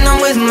when I'm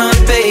with my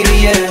baby,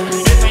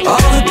 yeah.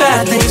 All the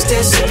bad things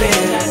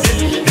disappear.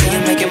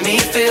 You're making me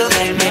feel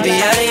like maybe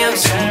I am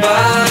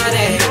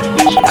somebody.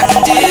 I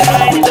can deal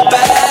with the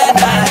bad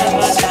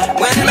nights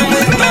when I'm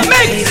with my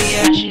baby,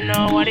 yeah. She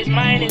know what is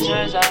mine is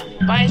hers,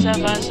 vice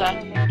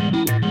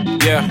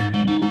Yeah.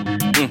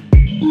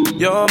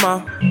 You're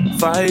my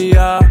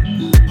fire,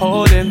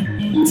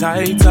 holding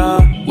tighter.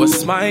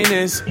 What's mine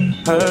is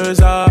hers,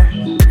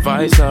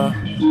 vice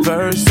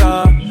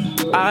versa.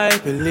 I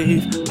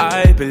believe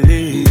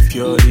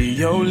you're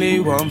the only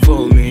one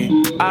for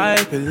me.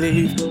 I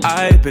believe.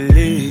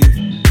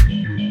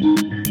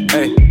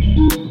 Hey,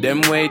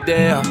 them way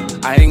there.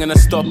 I ain't gonna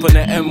stop on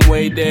the M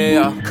way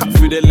there. Cut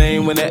through the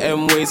lane when the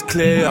M way's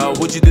clear.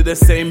 Would you do the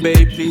same,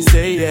 babe? Please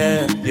say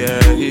yeah.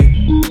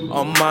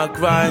 On my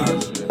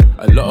grind.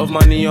 A lot of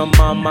money on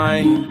my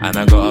mind, and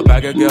I got a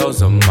bag of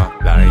girls on my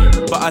line.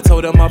 But I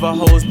told them other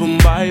hoes, boom,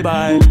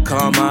 bye-bye.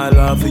 Cause my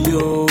love for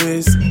you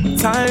is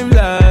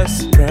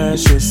timeless,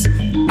 precious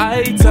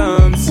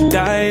items,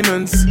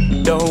 diamonds,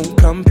 don't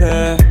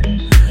compare.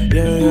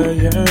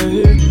 Yeah.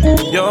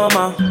 You're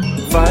my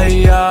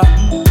fire,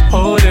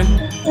 holding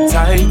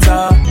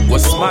tighter.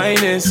 What's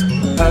mine is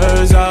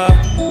hers,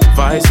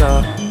 vice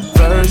versa.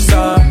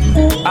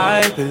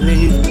 I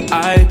believe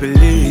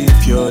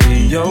you're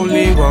the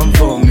only one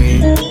for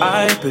me.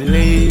 I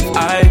believe.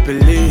 Yeah,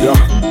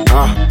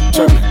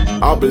 check me.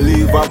 I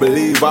believe.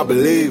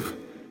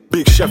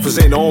 Big Chefers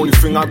ain't the only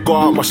thing I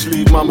got out my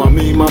sleeve. Mama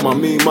me.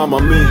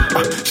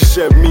 She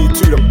said me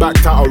too, then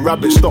backed out a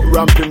rabbit. Stop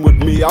ramping with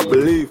me, I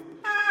believe.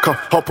 Come,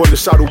 hop on the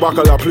saddle,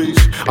 bacala, please.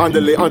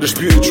 Underlay,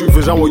 undisputed truth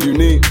is what you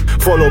need.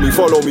 Follow me,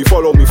 follow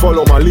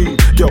my lead.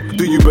 Girl,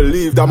 do you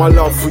believe that my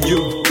love for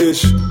you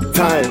is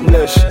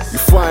timeless? You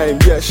fine,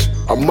 yes.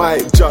 I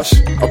might just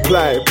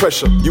apply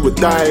pressure. You a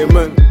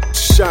diamond,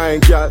 shine,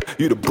 girl.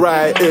 You the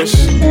brightest.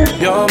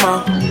 You're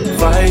my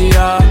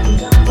fire,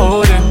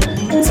 holding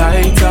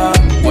tighter.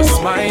 What's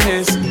mine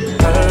is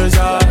hers,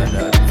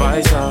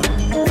 vice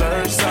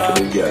versa.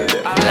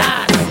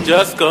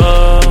 Just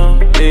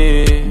come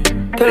in.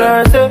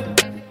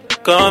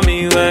 Call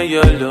me when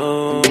you're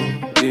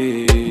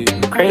lonely.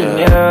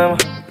 Cranium.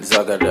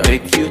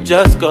 Make you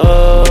just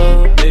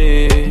call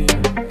me.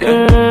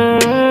 Yeah.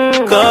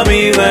 Call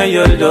me when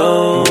you're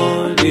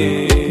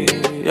lonely.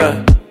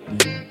 Yeah.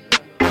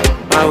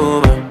 My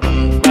woman,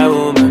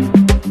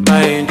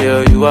 my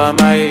angel, you are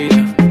my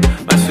angel.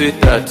 My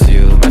sweetheart,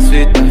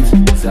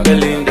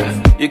 Belinda,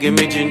 you give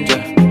me ginger.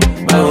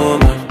 My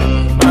woman.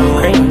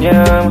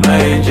 My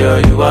angel,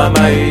 you are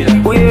my angel.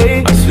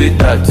 My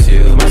sweetheart,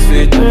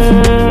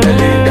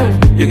 Belinda,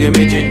 you give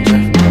me ginger.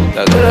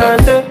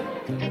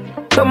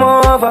 Come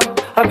over,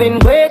 I've been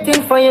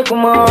waiting for you,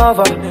 come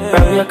over.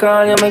 From your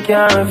call, you make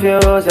can't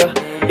refuse ya.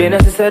 You know,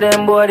 she said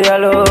them boy, they are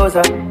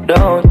loser.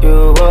 Don't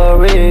you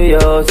worry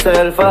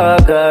yourself, I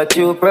got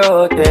you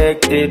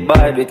protected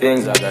by the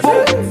things I got.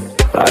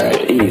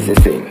 Alright, easy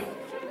thing.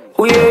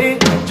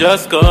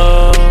 Just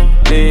come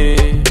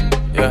in,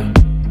 yeah.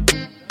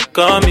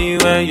 Call me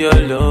when you're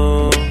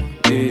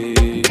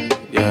lonely,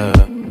 yeah.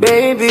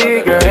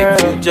 Baby girl,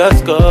 make you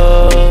just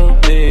call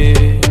me,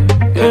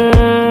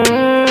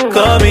 yeah.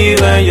 Call me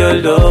when you're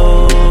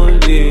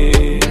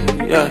lonely,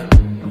 yeah.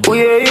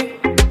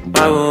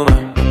 My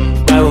woman,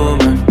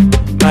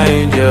 my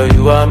angel,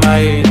 you are my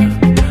angel.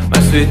 My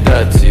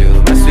sweetheart,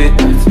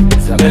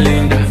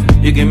 Belinda,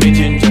 you give me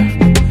ginger.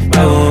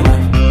 My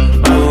woman,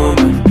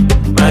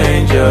 my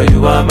angel,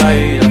 you are my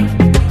angel.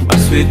 My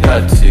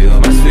sweetheart,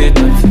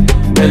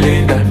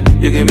 Belinda,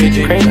 you give me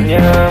ginger.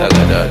 Like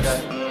that.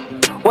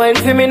 Wine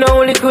for me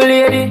now, little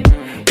lady.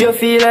 You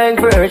feel like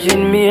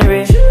Virgin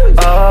Mary.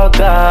 Oh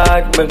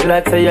God, I'm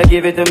glad say you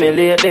give it to me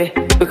lately.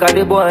 Because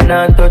the boy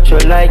not touch you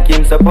like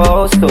him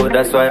supposed to.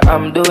 That's why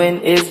I'm doing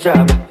his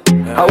job.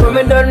 And when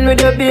me done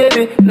with your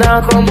baby,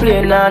 now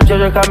complain, now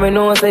judge you, cause me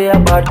know say you're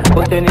bad.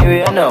 But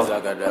anyway, now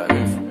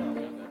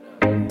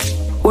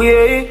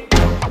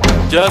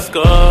just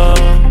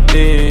come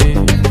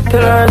in.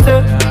 Tell her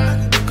to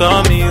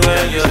call me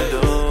when you're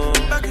lonely.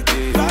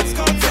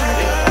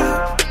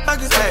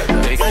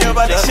 Your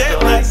body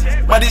shape nice,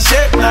 body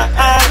shape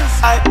nice.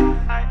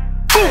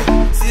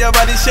 See your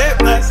body shape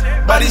nice,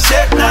 body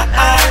shape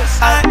nice.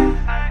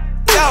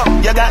 Yo,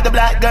 you got the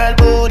black girl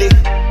booty,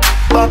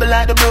 bubble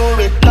like the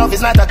brewery. Love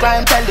is not a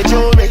crime, tell the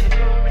jury.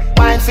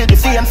 Wine for the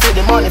fame, for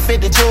the money, for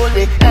the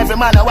jewelry. Every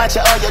man I watch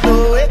you how you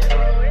do it.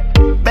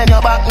 Bend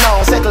your back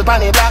now, settle pan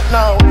the black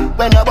now.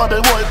 When your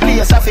bubble whole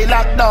place, I feel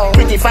locked down.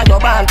 Pretty find your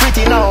band,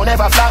 pretty now,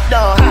 never flop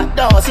down. Hot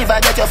down, see if I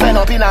get your friend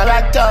up in a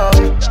rack down.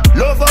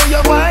 Love how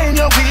you wine,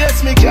 your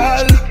waist, me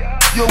girl.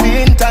 You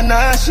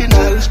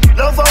international.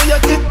 Love how you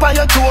tip on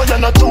your toe, you're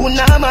not too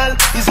normal.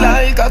 It's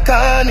like a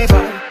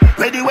carnival.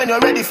 Ready when you're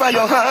ready for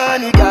your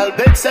honey, girl.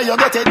 Bet say you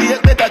get a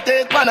date, better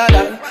take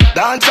Panadol.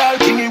 Dance all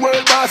kingy,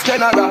 world boss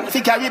general. Fi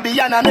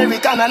Caribbean,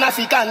 American and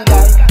African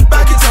girl.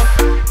 Back it up,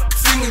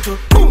 fling it up,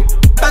 boom.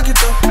 Back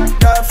it up,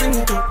 girl, fling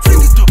it up,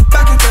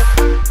 back it up,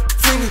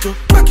 fling it up,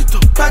 back it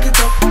up,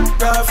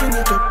 girl, fling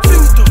it up,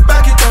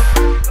 back it up,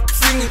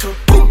 fling it up,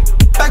 boom.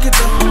 Back it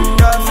up,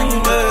 girl, fling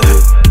it up,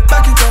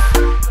 back it up,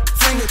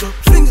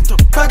 fling it up,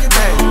 back it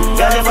up.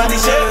 Girl, your body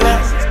shape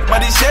nice,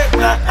 body shape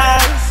nice.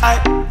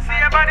 See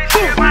your body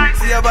shape nice,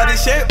 see your body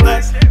shape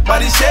nice,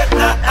 body shape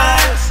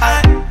nice.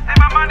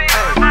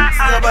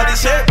 See your body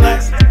shape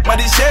nice,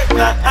 body shape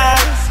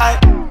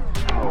nice.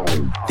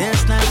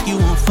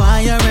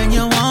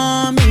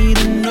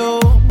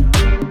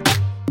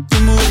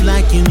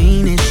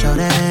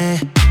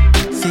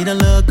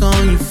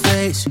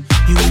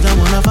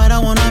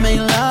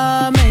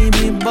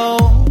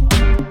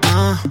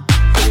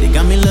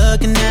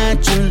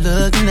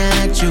 looking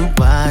at you,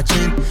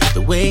 watching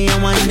the way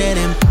you wind it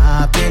and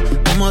pop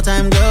it. One more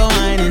time, girl,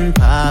 wine and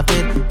pop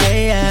it.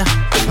 Yeah,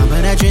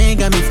 Remember that drink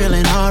got me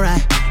feeling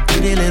alright.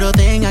 Pretty little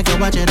thing, I can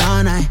watch it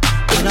all night.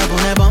 Pull up on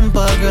that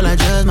bumper, girl, I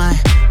just might.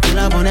 Pull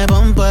up on that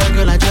bumper,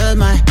 girl, I just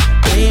might.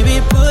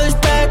 Baby, push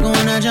back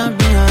when I jump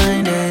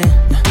behind it.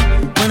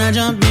 When I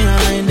jump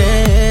behind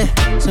it.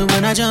 So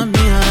when I jump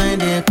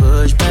behind it,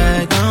 push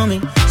back on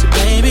me. So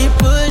baby,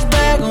 push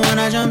back when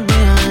I jump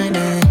behind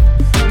it.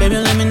 Baby,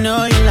 let me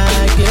know you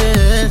like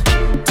it.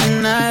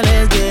 Tonight,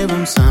 let's give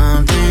them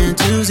something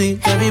to see.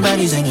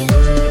 Everybody singing.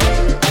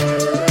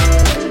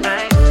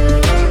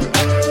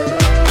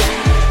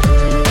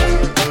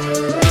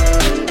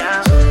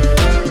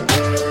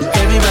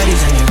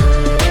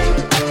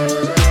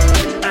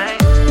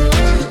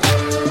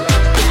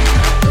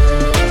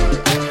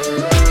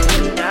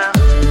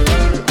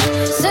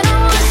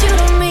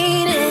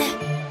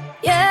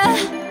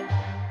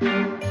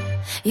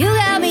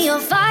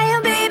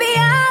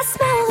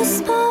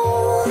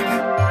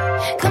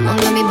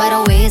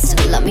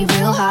 Love me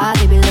real hard,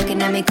 baby,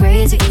 looking at me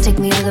crazy. Take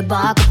me to the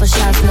bar, couple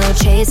shots, no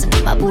chasing.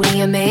 My booty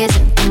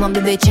amazing, come on,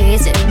 baby,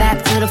 chase it.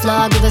 Back to the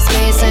floor, give us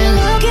space and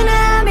looking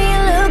at me,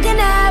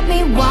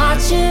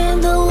 watching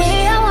the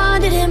way I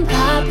wanted him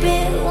pop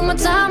it. One more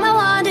time, I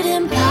wanted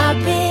him pop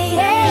it,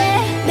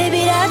 yeah.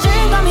 Baby, that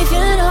drink got me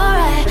feeling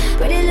alright.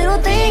 Pretty little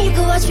thing, you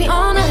could watch me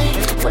all night.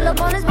 Pull up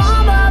on this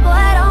bomba, boy,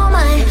 I don't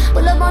mind.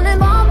 Pull up on this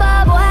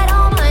bomba, boy, I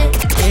don't mind.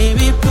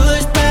 Baby,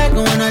 push back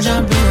when I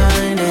jump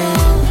behind it.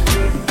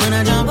 When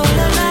I jump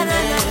behind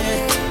it.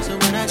 So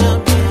when I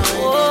jump behind it.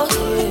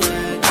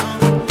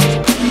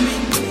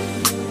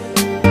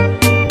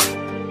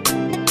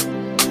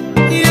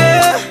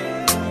 Yeah.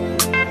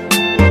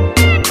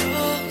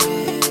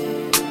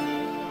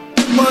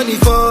 Money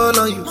fall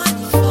on you.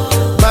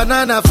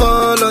 Banana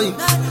fall on you.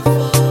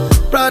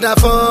 Prada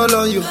fall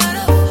on you.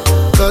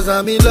 Cause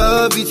I'm in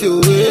love with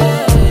you.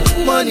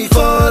 Yeah. Money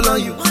fall on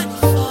you.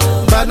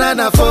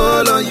 Banana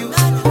fall on you.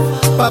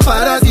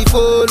 Paparazzi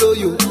follow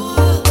you.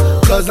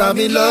 Cause I'm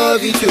in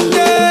love with you.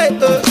 Yeah.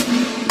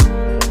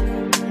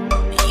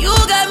 You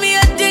got me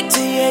addicted,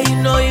 yeah, you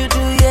know you do,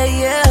 yeah,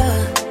 yeah.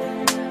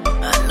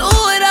 I knew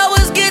what I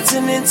was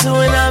getting into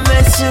when I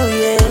met you,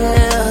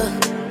 yeah.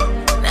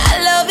 That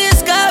love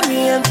has got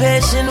me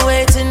impatient,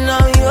 waiting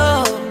on you.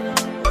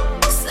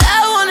 Cause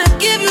I wanna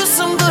give you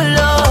some good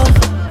love,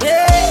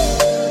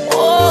 yeah.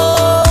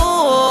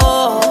 Oh,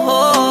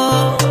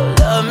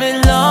 love me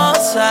long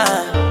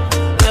time.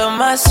 You're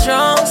my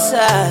strong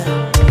side,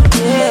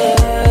 yeah.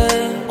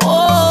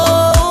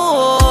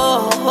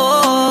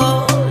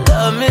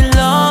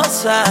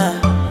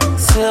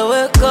 Till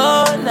we're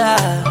gone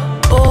now.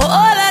 Oh,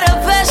 all that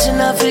affection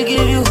I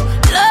forgive you.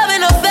 Love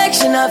and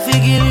affection I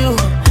forgive you.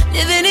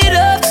 Living it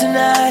up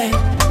tonight.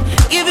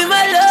 Give me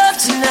my love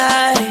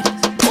tonight.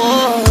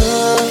 Oh,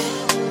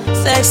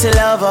 sexy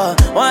lover,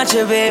 want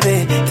you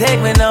baby. Take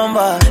my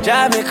number,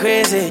 drive me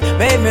crazy.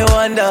 Make me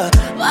wonder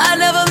why I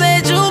never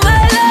made you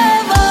my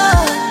lover.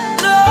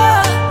 No,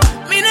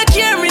 me no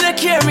care, me no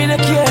care, me no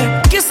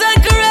care. Kiss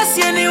and caress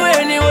you anywhere,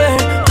 anywhere.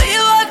 When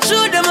you walk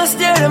through, them a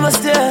stare, them a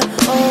stare.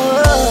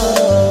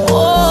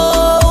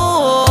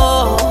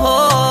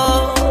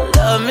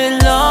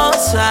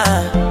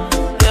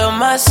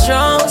 My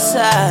strong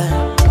side,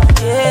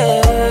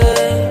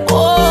 yeah.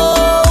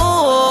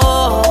 Oh,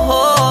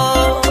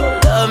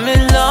 love me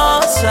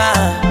long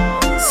time,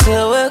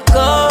 till we're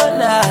gone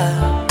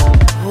now.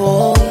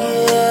 Oh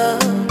yeah,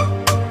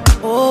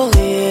 oh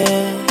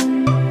yeah,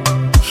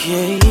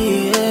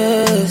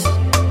 yes.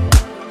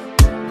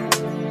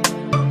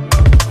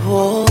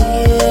 Oh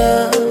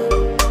yeah,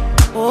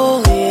 oh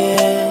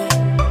yeah,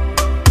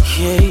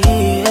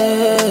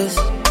 yes.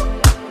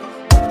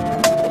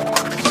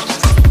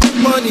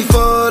 Money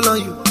fall on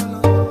you.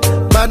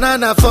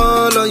 Banana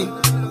fall on you.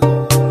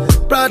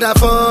 Prada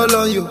fall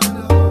on you.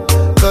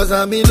 Cause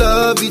I'm in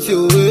love with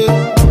you,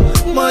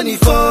 eh? Money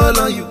fall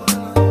on you.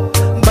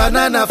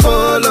 Banana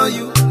fall on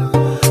you.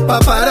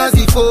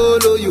 Paparazzi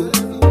follow you.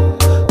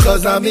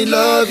 Cause I'm in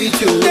love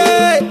with you,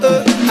 yeah.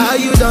 Are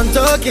you done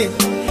talking?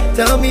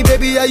 Tell me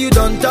baby, are you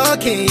done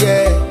talking,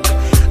 yeah?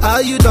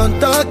 Are you done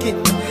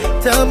talking?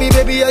 Tell me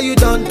baby, are you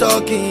done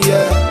talking,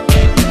 yeah?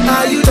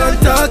 Are you done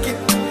talking?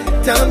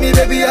 Tell me,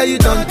 baby, are you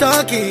done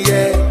talking,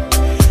 yeah?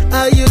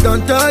 Are you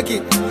done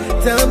talking?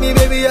 Tell me,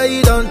 baby, are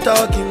you done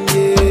talking,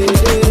 yeah?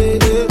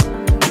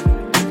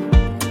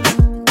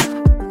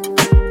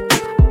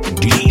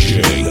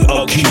 DJ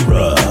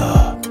Akira.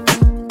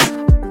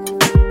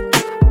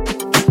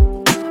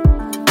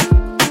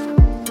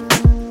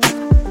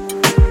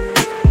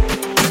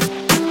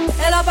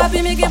 Hello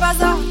papi, mais qu'est pas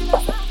ça?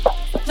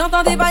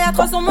 J'entends des bails à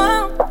 300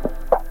 mains.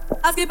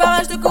 À ce qui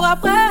paraît, je te cours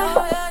après.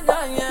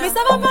 Mais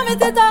ça va pas, mais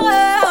t'es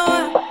taré.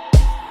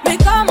 Mais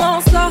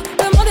comment ça?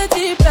 Le monde est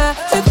type.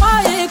 Tu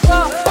croyais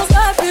quoi? On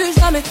serait plus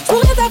jamais. Je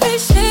pourrais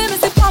t'afficher, mais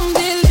c'est pas mon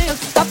délire.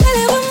 D'après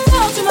les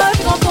rumeurs, tu m'as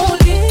vu dans ton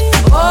lit.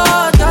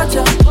 Oh,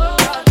 dja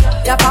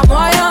y'a pas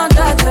moyen,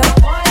 dja.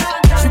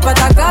 J'suis pas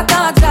ta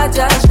gata,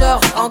 dja.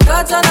 J'dors en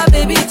katana,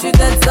 baby, tu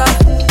t'aides ça.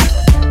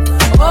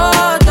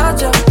 Oh,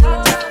 dja,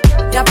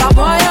 y'a pas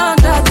moyen,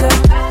 dja.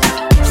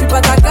 J'suis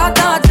pas ta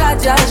cata,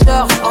 dja,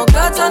 genre en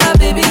katana,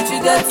 baby, tu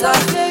dettes ça.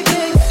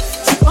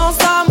 Tu penses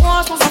à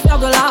moi, j'pense à faire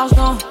de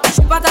l'argent.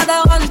 J'suis pas ta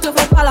daronne, j'te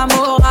fais pas la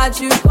morale.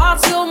 Tu parles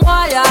sur moi,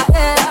 y'a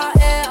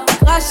air.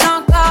 Crache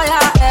encore,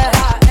 y'a air.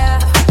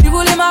 Tu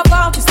voulais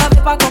m'avoir, tu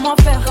savais pas comment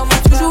faire.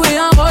 Tu jouais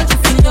un rôle, tu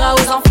finiras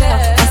aux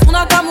enfers. Parce qu'on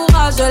a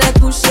Kamura, je l'ai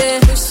touché.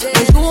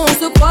 Les jours où on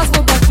se croise,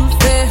 faut pas tout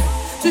faire.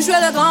 Tu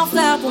jouais le grand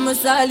frère pour me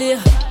salir.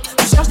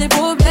 Tu cherches des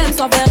problèmes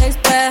sans faire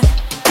exprès.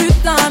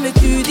 Putain, mais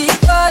tu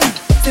déconnes.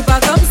 C'est pas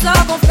comme ça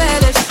qu'on fait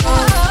les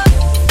choses.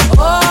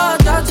 Oh,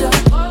 dja,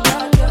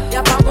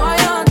 y'a pas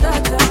moyen, dja.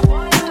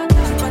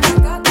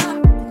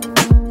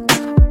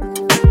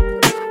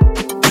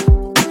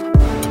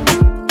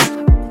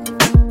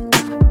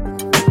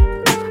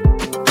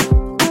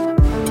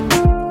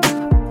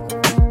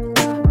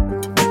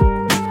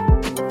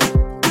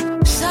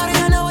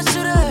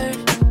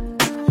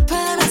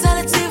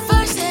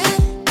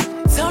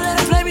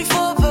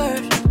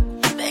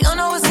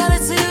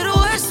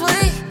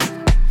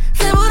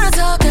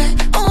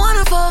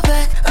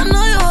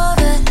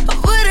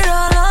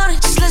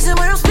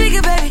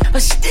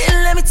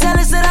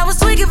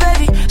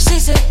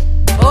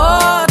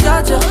 Oh,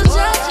 dja,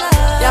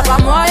 y'a pas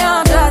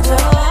moyen, dja.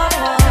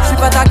 J'suis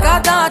pas ta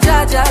cata,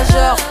 dja,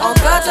 genre en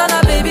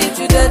katana, baby,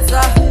 tu dettes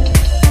ça.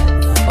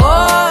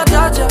 Oh,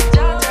 dja,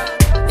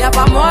 y'a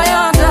pas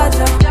moyen, dja.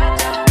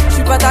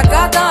 J'suis pas ta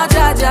cata,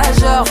 dja,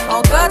 genre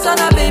en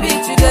katana, baby,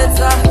 tu dettes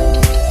ça.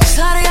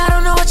 Sorry, I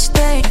don't know what you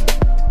think,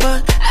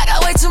 but I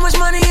got way too much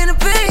money in the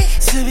bank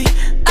to be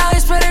out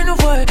here spreading the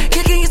word,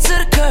 kicking you to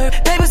the curb.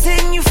 Papers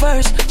hitting you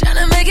first,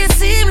 tryna make it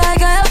seem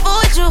like I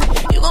avoid you.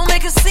 You gon'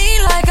 make it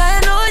seem like I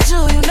annoyed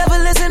you. You never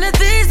listen to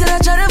things that I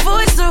try to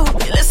voice through.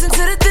 You listen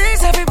to the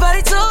things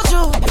everybody told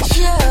you.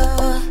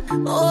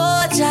 Yeah,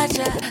 oh, dja,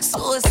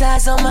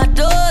 suicide's on my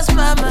doors,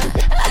 mama.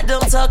 I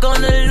don't talk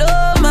on the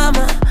low,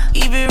 mama.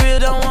 Keep it real,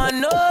 don't want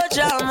no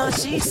drama,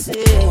 she said.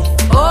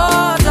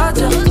 Oh, dja,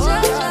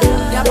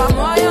 y'a pas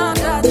moyen,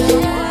 dja.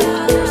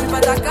 J'suis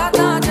pas ta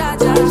cata, dja,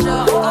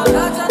 genre en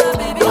katana,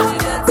 baby, tu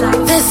dettes ça.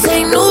 This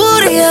ain't new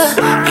to ya.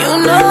 You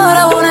know what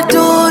I wanna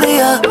do to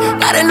ya.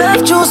 Got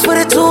enough juice for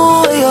the two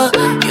of ya.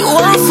 You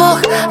want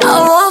fuck, I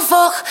want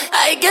fuck.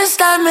 I guess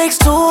that makes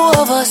two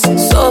of us.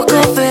 So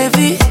good,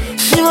 baby.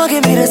 She won't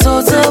give me the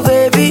total,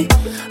 baby.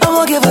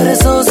 I'ma give her the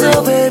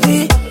total,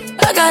 baby.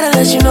 I gotta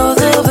let you know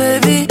that,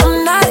 baby.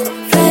 I'm not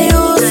playing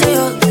used to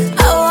you.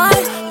 I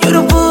want you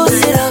to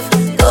boost it up.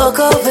 Go,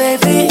 go,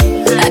 baby.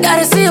 I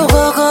gotta see you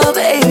go, go,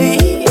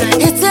 baby.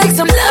 It takes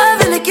some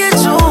loving to get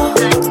you.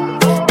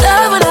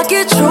 Love when I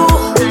get you.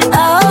 I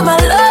hold my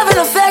love and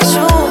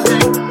affection.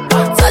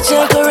 Touch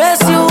and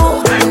caress you.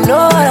 You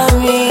know what I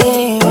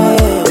mean.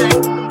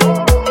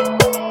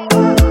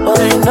 Oh,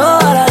 you know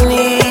what I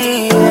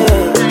need.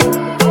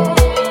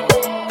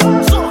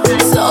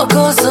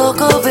 So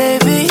go,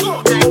 baby.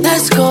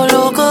 Let's go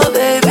loco,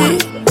 baby.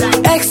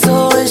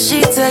 XO when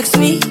she texts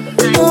me.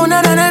 Oh,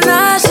 na na na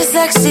na, she's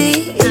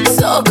sexy.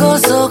 So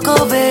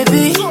go,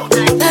 baby.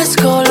 Let's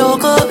go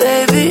loco,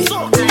 baby.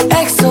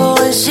 XO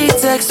when she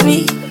texts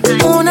me.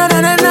 Oh, na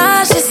na na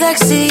na, she's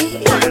sexy.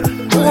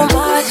 Oh,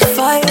 my, she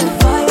fire.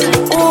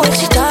 Oh, when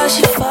she does,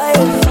 she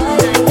fire.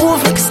 Oh,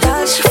 like a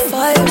star, she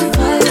fire.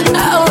 I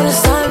wanna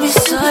stand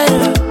beside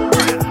her.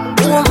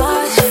 Oh,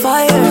 my, she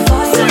fire.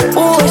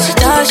 Oh, when she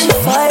does, she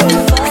fire.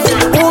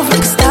 Oh, like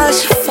a star,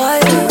 she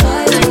fire.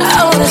 I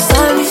wanna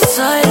stand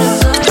beside her.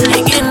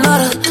 You getting all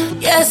the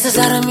yeses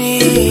out of me,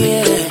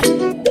 yeah.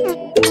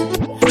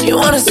 You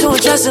want us to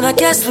adjust, and I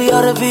guess we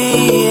ought to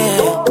be,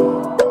 yeah.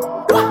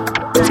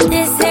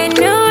 This ain't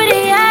new to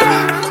ya.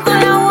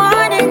 All I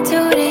wanted to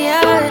the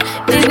ya.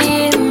 Baby,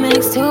 it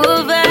makes two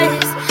of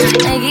us.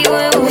 Like it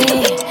when we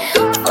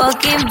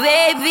fucking,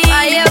 baby.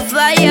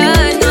 Fire.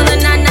 No,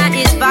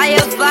 it's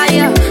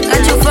fire.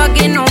 Got you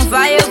fucking on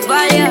fire.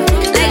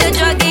 Like a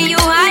drug, get you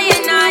higher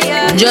and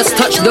higher. Just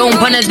touched down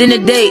on a dinner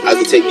date. I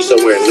can take you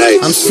somewhere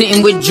nice. I'm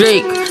sitting with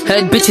Drake.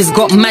 Heard bitches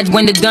got mad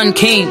when the done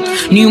came.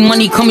 New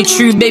money coming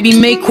true, baby,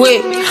 make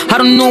way. I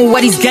don't know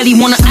why these galley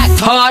wanna act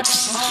hard.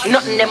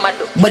 Nothing them I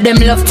do, but them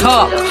love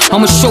talk.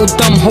 I'ma show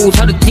dumb hoes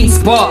how the things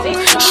spark.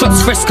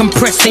 Shots fresh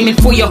compressed, aiming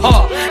for your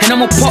heart. And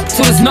I'ma pop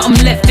till there's nothing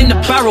left in the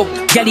barrel.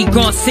 Galley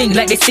gon' sing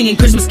like they singing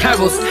Christmas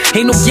carols.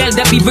 Ain't no gal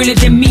that be realer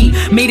than me.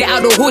 Made it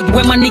out the hood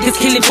where my niggas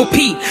killing for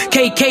P.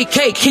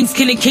 KKK, kings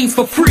killing kings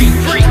for free.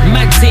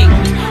 Mad thing.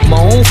 My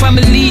own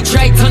family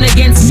tried turn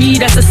against me,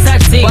 that's a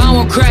sad thing. But I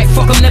won't cry,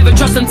 fuck them, never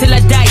trust them till I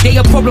die. They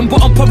a problem,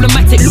 but I'm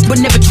problematic, look but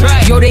never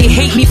try. Yo, they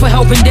hate me for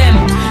helping them,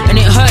 and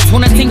it hurts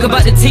when I think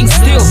about the things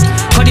still.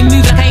 Cause they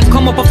move like I ain't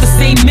come up off the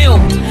same mill.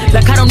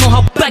 Like I don't know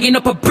how bagging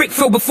up a brick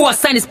feel before I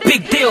sign this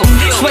big deal.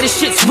 Swear this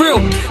shit's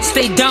real,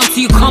 stay down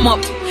till you come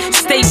up.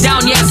 Stay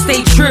down, yeah,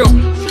 stay true.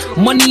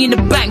 Money in the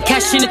bank,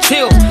 cash in the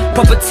till.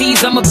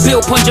 Properties, I'm a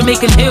bill, on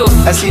Jamaican Hill.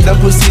 I see the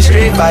pussy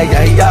straight, aye,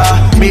 aye,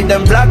 aye. Make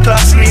them black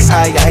clocks scream,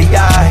 aye, aye,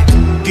 aye.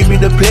 Give me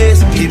the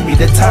place, give me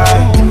the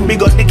time. We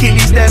got the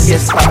killies, them,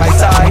 yes, by my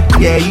side.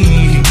 Yeah,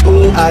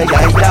 oh, aye,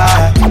 aye,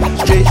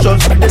 aye. Straight shot,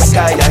 from the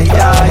sky,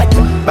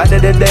 better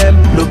than them,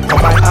 look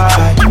on my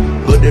eye.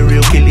 Got the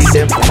real killing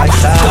them from my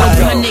side.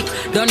 Don't panic,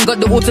 done got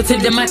the auto to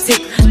the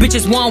matic.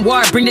 Bitches want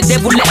war, bring the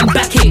devil, let him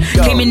back it.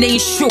 Came in, they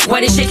ain't shook,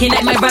 why they shaking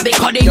like my rabbit?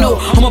 Cause they know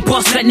I'm a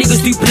boss like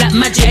niggas do black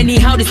magic.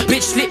 Anyhow, this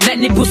bitch slip like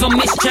nipples on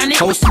Miss Janet.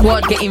 Whole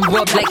squad getting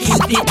robbed like Kim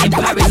did in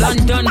Paris.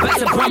 London, back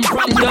to Brum,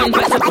 done,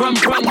 back to Brum,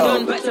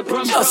 done, back to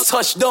Brum. Just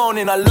touched down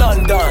in a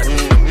London.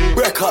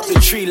 Break up the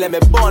tree, let me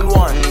burn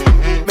one.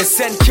 Me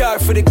send car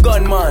for the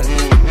gunman.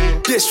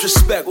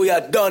 Disrespect, we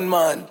are done,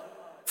 man.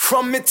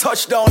 From me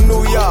touchdown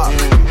New York,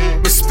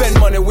 me spend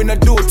money, we no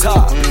do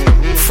talk.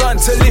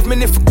 Front to leave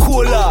me if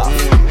cool off.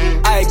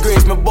 I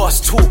grades my boss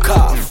too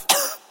cough.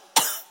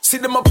 See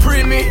them a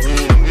pre me,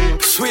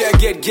 swear I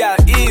get gal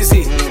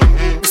easy.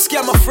 Me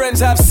scare my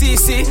friends have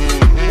CC.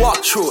 Walk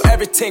through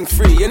everything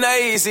free, you know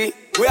easy.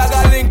 We I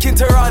got link in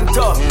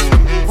Toronto.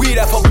 We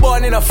that for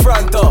born in a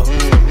front door.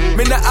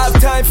 Me not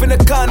have time for the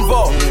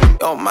convo.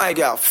 Oh my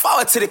God,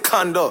 forward to the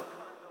condo.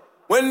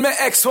 When my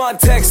ex one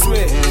text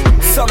me,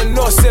 some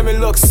know say me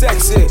look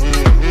sexy.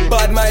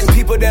 Bad mind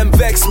people them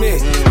vex me.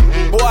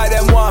 Boy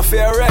them want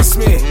to arrest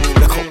me.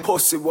 Look how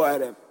pussy boy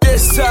them.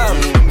 This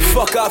time,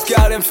 fuck off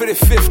girl them for the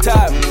 5th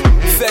time.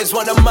 Feds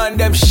want a man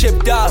them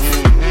shipped off.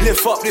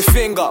 Lift up the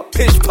finger,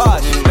 pitch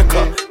patch. Look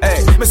up,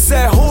 hey, me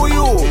say who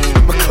you?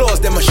 My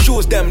clothes them, my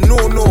shoes them, no.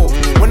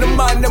 When the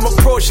man them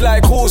approach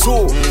like who's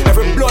who,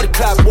 every blood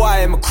clap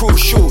boy in my crew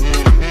shoot.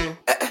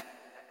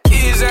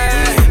 Easy,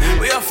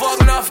 we a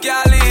fuck enough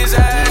gal easy.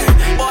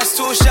 Boss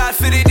 2 shot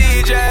for the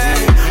DJ.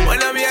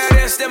 When I'm here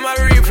this, them a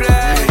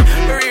replay.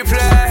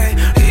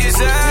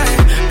 Easy,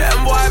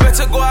 them boy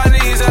better go on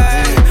easy.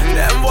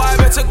 Them boy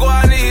better go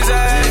on easy.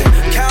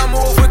 Can't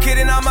move wicked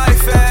in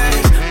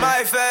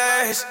my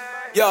face.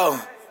 Yo,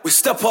 we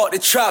step out the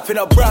trap in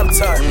a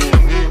Brampton.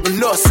 We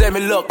know say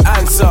me look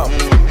handsome.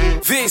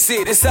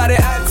 VC, this how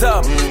the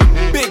anthem.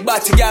 Big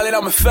body gal and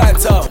I'm a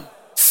phantom.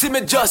 See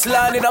me just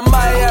landing in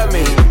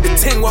Miami. The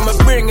thing when me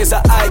bring is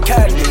a eye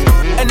candy.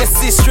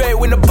 NSC straight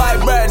with the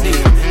bike brandy.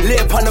 Lay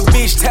up on the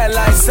beach, 10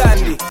 line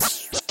sandy.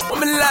 When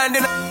me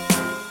landing,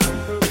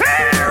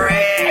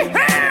 Harry,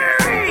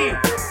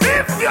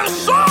 if your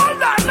soul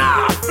that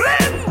not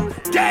flame,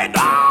 get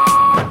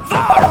on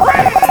the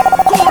ring.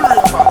 Cool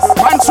ravers,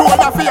 man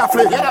shoulder for your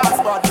flick. Yeah, that's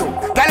bad too.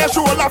 Tell your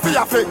shoulder for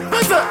your flick.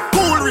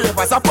 Cool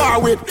ravers, a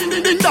power with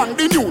ding dong,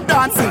 the new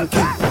dancing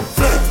king.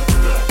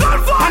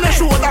 And a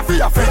shoulder for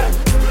your flick.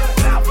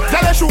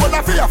 Tell your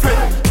shoulder for your flick.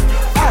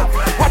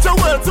 Watch your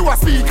words to a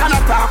speak and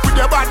attack with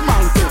your bad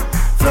man.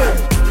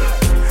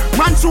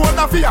 Man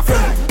shoulder for your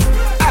flick.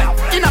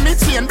 In a me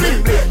chain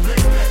bling bling.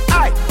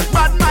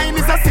 Bad mind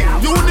is a sin.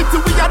 Unity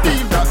we a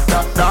deal.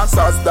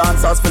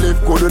 Dancers feel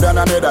live gooder than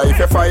another. If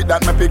you fight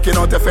that, me picking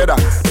out a feather.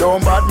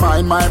 Don't bad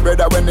mind my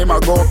brother when they ma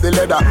go up the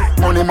ladder.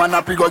 Money man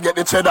up, go get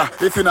the cheddar.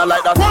 If you not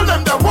like that, hold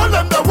them there, hold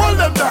them there, hold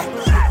them there.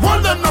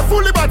 Hold them there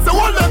fully, but say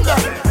hold them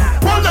there.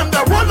 Hold them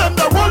there, hold them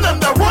there, hold them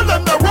there, hold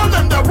them there, hold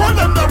them there, hold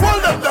them there,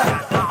 hold them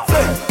there.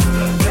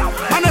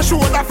 And a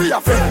shoulder for your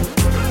friend.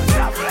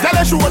 Tell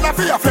a shoulder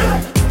for your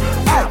friend.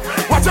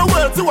 Watch your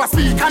words to a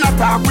speak and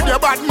attack with your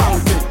bad mouth.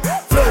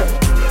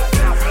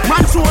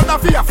 Man shoulder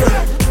for your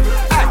friend.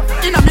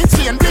 In a me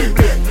chain bling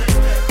bling.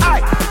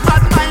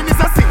 Bad mind is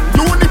a sin.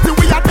 Unity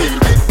we a deal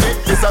with.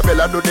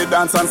 Isabella do the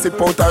dance and sip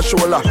out her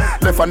shoulder.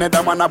 Left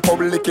another man a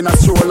public in a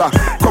stroller.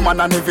 Come on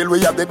and Neville, we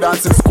have the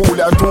dancing school.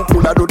 You're too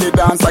cooler, do the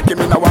dance like him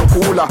in a one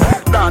cooler.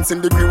 Dancing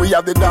degree, we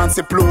have the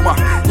dancing pluma.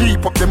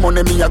 Heap up the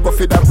money, me a go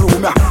feed the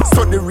bloomer.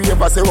 So the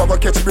ravers, they will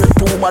catch break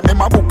puma. Them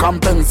a book and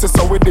pencil,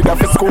 so we did that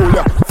for school,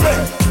 yeah.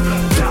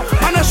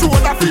 And a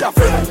shoulder for your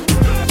friend.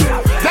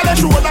 Tell a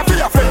shoulder for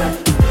your friend.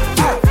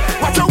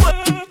 Watch your way.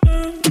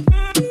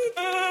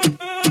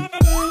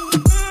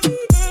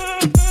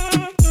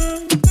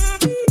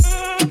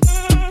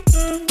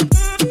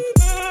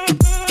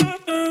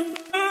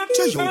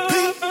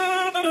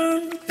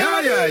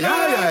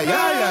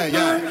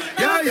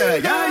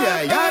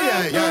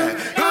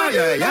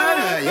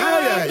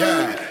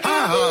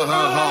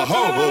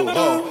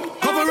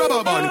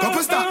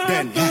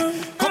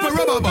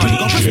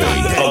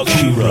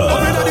 Akira.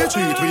 Over the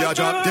street, we are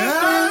drop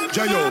dead.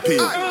 J.O.P.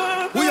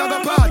 We have a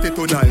party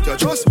tonight, you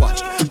just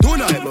watch.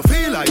 Tonight, me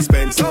feel like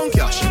spend some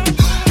cash.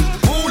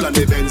 Cool and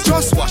the Benz,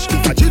 just watch.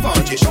 If a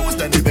Givenchy shows,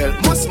 then the belt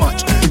must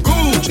match.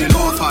 Gucci,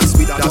 loafers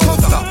with a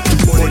tough top.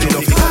 Money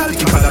no feel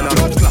thicker than a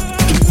blood clot.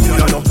 You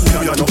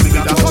know, with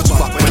a touch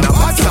back. When a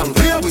bad song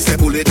clear, we say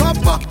pull it up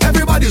back.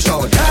 Everybody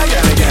shout, yeah,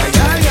 yeah, yeah,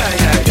 yeah, yeah,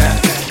 yeah, yeah.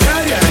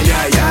 Yeah, yeah,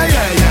 yeah, yeah,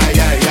 yeah, yeah,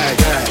 yeah,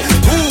 yeah, yeah.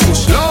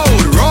 Push,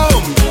 load,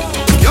 rum.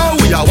 Yo,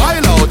 we are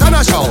wild out and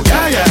a shout.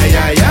 Yeah, yeah,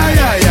 yeah, yeah,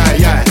 yeah, yeah,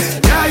 yeah.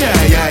 Yeah,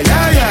 yeah, yeah,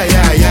 yeah, yeah,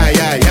 yeah, yeah,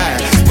 yeah, yeah.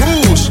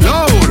 Push,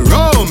 load,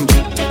 rum.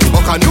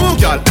 Buck a new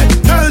girl,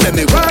 tell them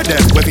the word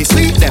them, when we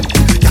sweet them.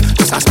 Yeah,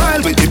 just a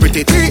smile with the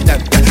pretty teeth them.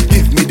 Yeah,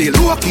 give me the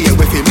low key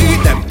when we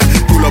meet them.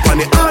 Pull up on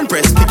the hand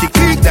press,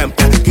 kick them.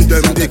 Yeah, give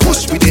them the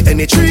push with the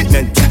any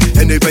treatment.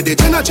 Yeah, anybody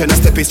Jenna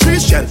step is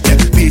street shell. Yeah,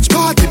 beach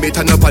party me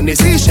turn up on the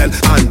seashell.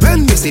 And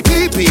when we see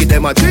PP,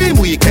 them a dream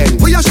weekend.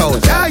 We a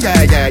shout, yeah,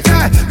 yeah, yeah,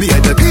 yeah. Me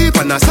and the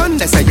people on a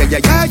Sunday, say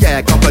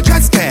yeah, couple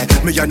dress care.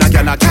 Me and a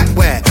girl a cat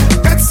wear.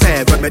 That's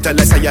say, when me tell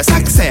her say you're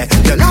sexy.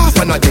 You laugh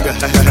and I dig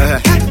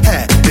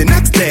the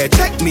next day,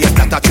 check me if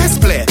that a chess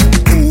play.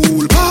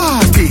 Pool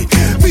party,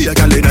 we a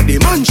girl in the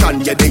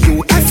mansion, yeah the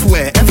UF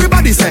way.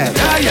 Everybody say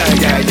yeah.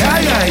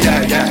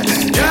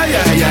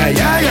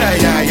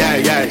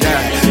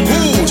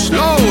 Push,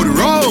 load,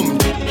 rum.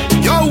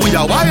 Yo, we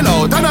a wild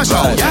out and a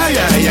show.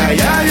 Yeah.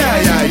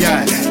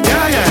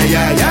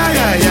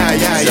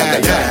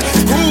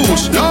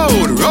 Push,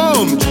 load,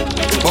 rum.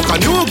 Fuck a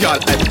new girl.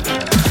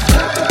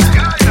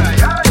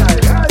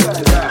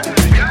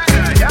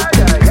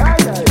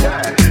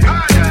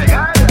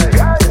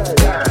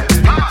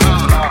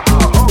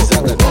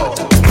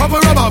 Couple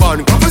rubber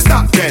band, couple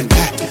stop then.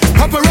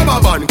 Couple rubber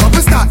band,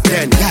 couple stop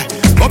then.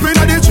 Up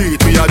inna the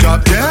street, we a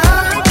drop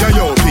yeah,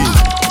 yo, P.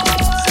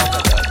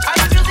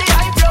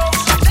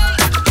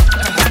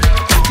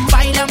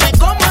 Báilame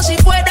como si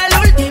fuera la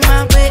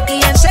última vez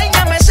y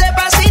enséñame ese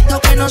pasito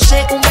que no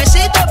sé, un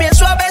besito bien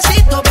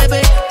suavecito,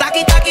 bebé.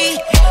 Taqui, taqui,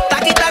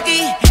 taqui,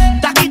 taqui,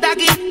 taqui,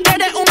 taqui.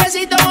 Eres un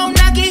besito o un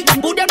naki,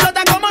 Buda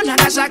explota como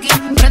Nagasaki.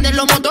 Prenden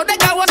los motores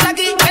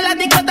Kawasaki, en la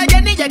disco está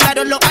llena y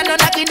llegaron los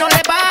Anunnaki. No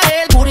le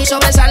baje, el booty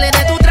sobresale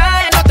de tu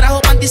traje. No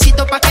trajo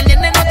panticito pa' que el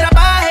nene no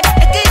trabaje.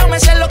 Es que yo me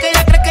sé lo que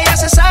ella cree que ya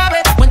se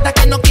sabe. Cuenta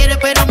que no quiere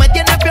pero me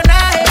tiene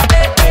espionaje.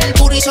 El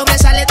booty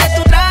sobresale de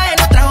tu traje.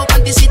 No trajo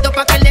panticito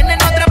pa' que el nene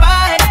no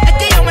trabaje. Es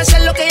que yo me sé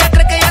lo que ella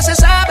cree que ya se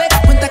sabe.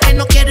 Cuenta que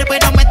no quiere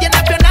pero me tiene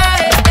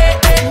espionaje.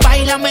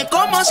 Báilame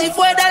como si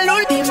fuera la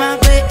última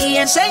vez y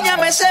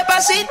enséñame ese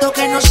pasito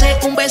que no sé,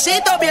 un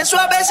besito bien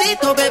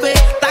suavecito, bebé.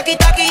 Taqui,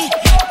 taqui,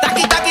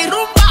 taqui, taqui,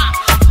 rumba.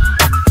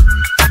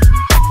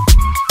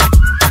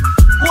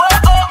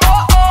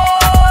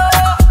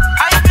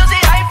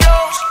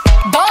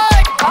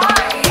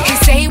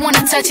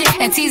 Touch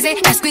it and tease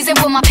it and squeeze it.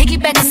 When my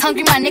piggyback is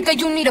hungry, my nigga,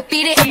 you need to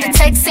feed it. If the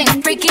text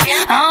ain't freaky,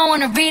 I don't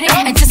wanna read it.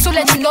 And just to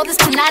let you know, this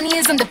Punani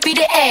is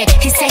undefeated. Ay,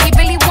 he said he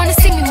really wanna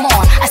see me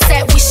more. I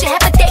said we should have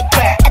a date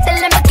where at the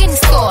Lamborghini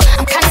store.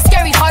 I'm kinda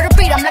scary, hard to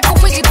beat, I'm like a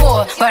Ouija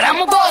board, but I'm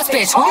a boss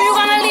bitch. Who you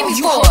gonna leave me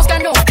for? You hoes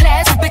got no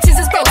class, you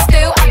bitches is broke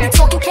still. I be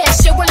talking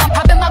cash shit while I'm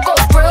popping my gold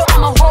grill.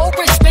 I'm a whole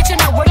rich bitch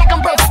and I work like I'm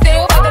broke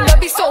still. But the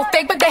love be so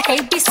fake, but the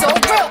hate be so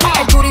real.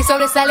 El booty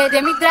sobresale de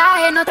mi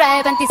traje, no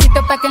traje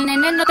panticito pa' que el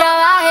nene no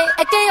trabaje.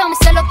 Es que yo me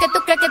sé lo que tú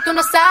crees que tú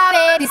no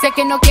sabes. Dice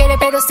que no quiere,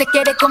 pero se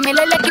quiere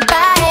comerle el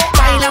equipaje.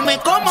 Báilame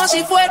como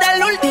si fuera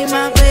la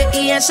última vez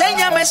y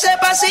enséñame ese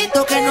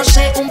pasito que no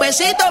sé, un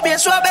besito bien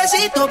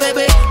suavecito,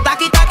 bebé.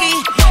 Taqui,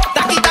 taqui,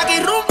 taqui, taqui,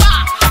 rumba.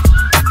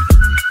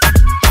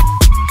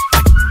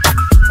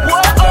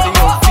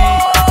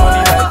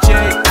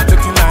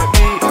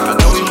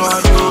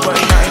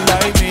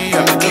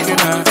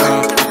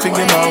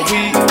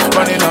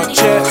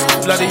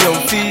 Bloody your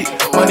feet,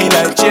 money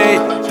like Jay.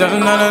 I've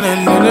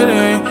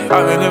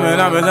been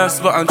living, that's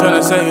what I'm trying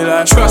to say.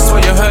 Like, trust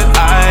what you heard,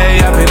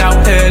 I've been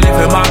out here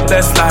living my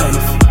best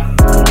life.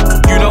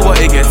 You know what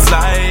it gets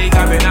like,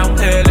 I've been out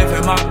here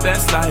living my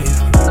best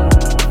life.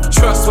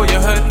 Trust what you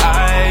heard,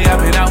 I've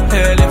been out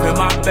here living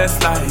my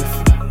best life.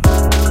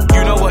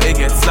 You know what it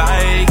gets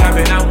like, I've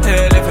been out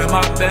here living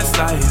my best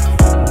life.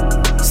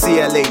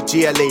 CLA,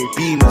 GLA,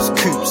 Beamers,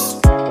 Coops.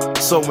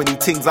 So many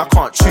things I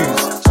can't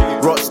choose.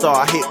 Rockstar,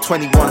 I hit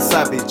 21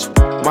 Savage.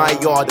 My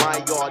yard,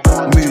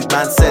 mood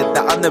man said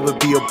that I'll never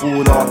be a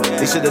baller.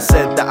 They should have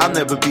said that I'll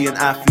never be an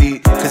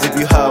athlete. Cause if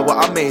you heard what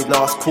I made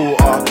last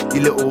quarter,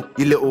 you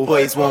little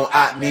boys won't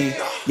at me.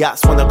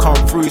 Yats wanna come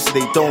through so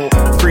they don't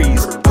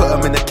freeze. Put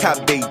them in the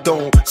cab, they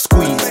don't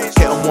squeeze. Hit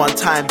them one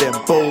time, then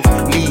both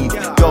leave.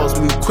 Girls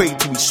move quick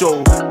till we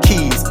show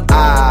keys.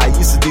 I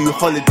used to do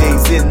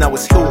holidays in, now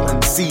it's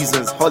Hilton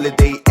seasons,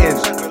 holiday in.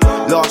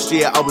 Last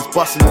year I was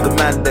busting all the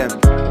man them.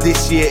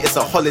 This year it's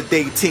a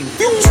holiday ting.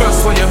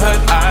 Trust what you heard,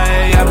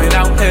 I've been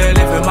out here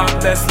living my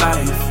best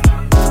life.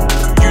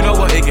 You know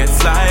what it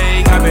gets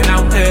like, I've been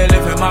out here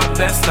living my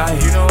best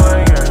life. You know what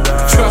it gets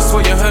like. Trust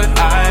what you heard,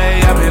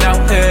 I've been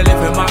out here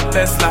living my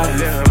best life.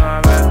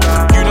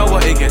 You know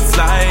what it gets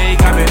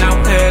like, I've been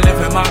out here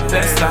living my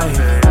best life.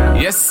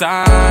 Yes,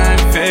 I'm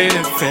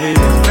faded.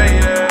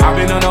 I've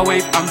been on a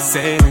wave, I'm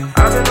sailing.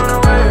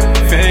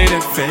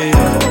 Faded.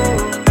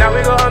 Now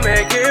we gonna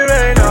make it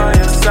rain on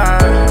your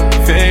side.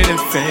 Faded.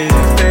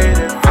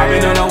 I've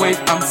been on a wave,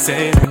 I'm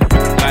sailing.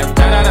 Like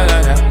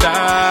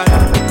da-da-da-da-da-da.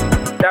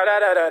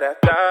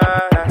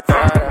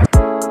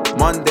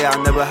 Monday I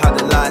never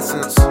had a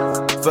license.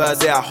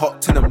 Thursday I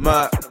hopped in a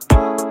Merc.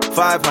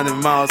 500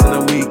 miles on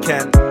the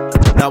weekend.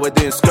 Now we're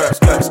doing skirt.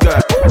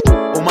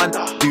 All man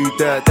do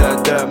dirt.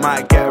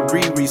 Might get a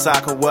re-re so I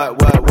can work.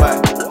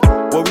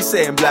 What we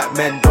saying, black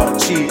men don't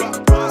cheat.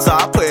 So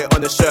I put it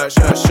on the shirt.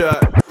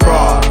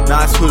 Bra,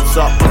 nice hoods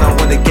up when I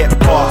wanna get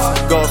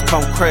past. Girls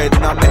come cred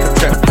and I make a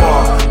trek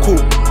far.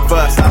 Cool,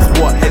 first that's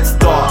what head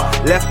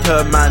start. Left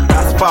her man,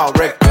 that's foul,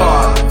 red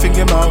card.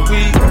 Thinking about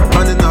weed,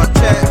 running our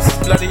checks.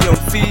 Bloody your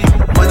feet,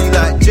 money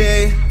like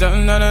Jay.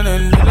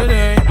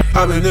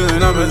 I've been doing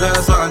numbers,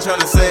 that's what I'm trying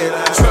to say.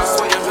 Like, trust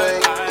what you say,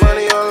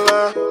 money on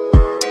love.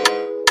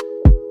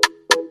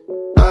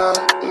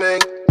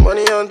 make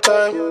money on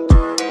time.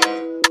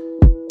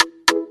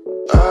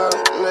 I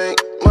make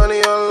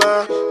money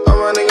online. All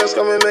my niggas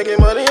coming making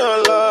money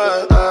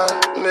online. I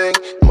make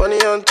money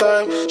on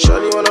time.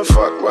 Shawty wanna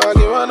fuck, but I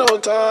give her no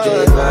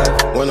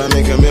time. When I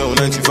make a meal,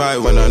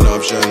 95 when an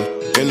option.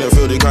 In the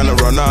field, they kinda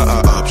run out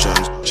of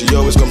options. She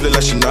always complain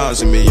like she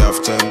nods me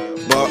often.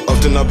 But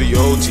often I be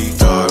OT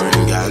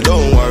tiring, girl.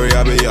 Don't worry,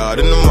 I be out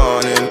in the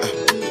morning.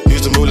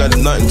 Used to move like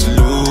there's nothing to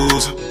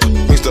lose.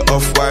 Mix the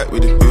off-white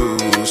with the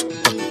blues.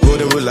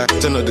 Golden with like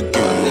 10 of the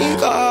girls. When you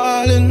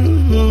calling,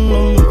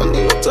 when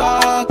you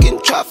talking,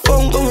 trap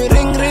phone going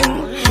ring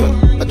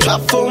ring. A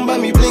trap phone by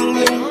me bling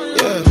bling,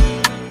 yeah.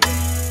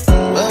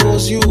 Where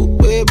was you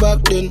way back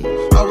then?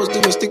 I was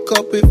doing stick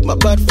up with my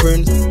bad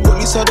friends.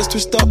 Police had us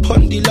twist up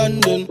on the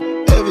London.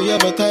 Every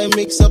other time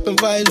mix up in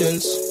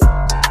violence.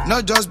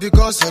 Not just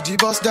because I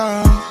D-bust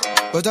down,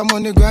 but I'm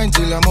on the grind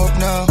till I'm up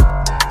now.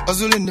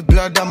 Hustle in the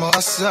blood, I'm a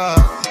hustler.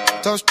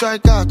 Tough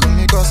striker, come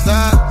me go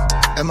start.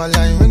 Am I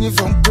lying when you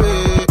from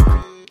break?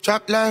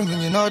 Trap line when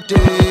you're not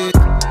dead.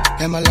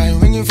 Am I lying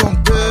when you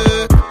from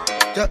break?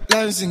 Trap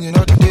line singing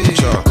all the day.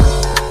 Sure.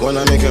 When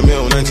I make a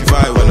meal,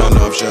 95 when an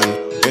option.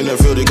 In the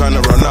field, they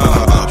kinda run out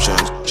of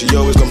options. She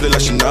always complain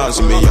like she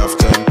nods me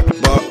often.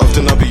 But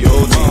often I be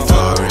OT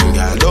tiring,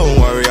 girl. Don't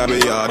worry, I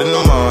be out in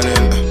the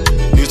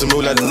morning. Used to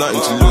move like there's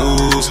nothing to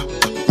lose.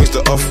 Mix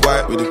the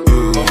off-white with the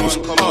blues.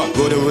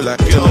 Golden with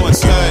like you know I'm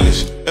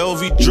stylish.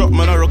 LV drop,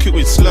 man, I rock it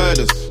with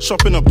sliders.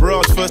 Shopping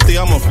abroad, first day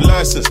I'm off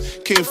license.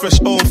 Came fresh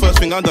home, first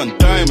thing I done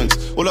diamonds.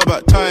 All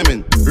about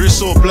timing, wrist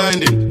so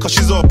blinding. Cause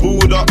she's all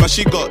booed up, man,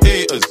 she got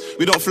haters.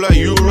 We don't fly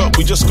Europe,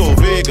 we just go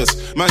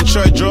Vegas. Man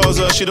try draws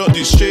her, she don't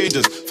do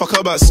strangers. Fuck her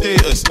about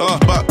status,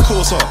 back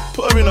closer.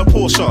 Put her in a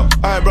Porsche,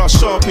 eyebrow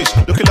sharpish.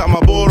 Looking like my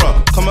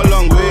Bora, come a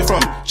long way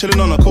from chilling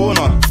on the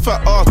corner.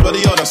 Fat ass,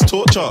 bloody hell, that's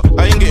torture.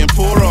 I ain't getting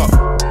poorer.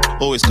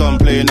 Always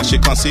complain that she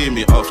can't see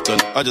me often.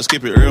 I just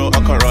keep it real,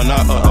 I can run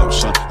out of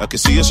option. I can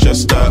see you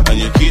stressed out and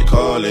you keep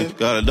calling.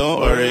 God, don't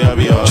worry, I'll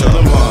be out in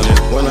the morning.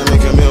 When I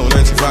make a meal,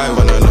 95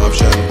 when an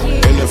option.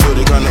 In the field,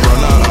 they kinda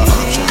run out of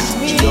options.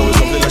 She always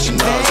complain like she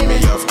nods me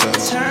often.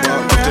 But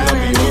often I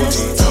be OT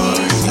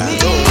tiring.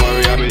 Don't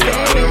worry, I'll be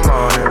out in the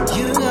morning.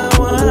 You got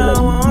what I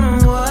want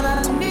and what I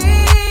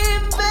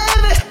need,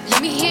 baby.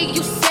 Let me hear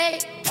you say,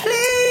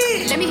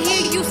 please. Let me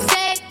hear you say,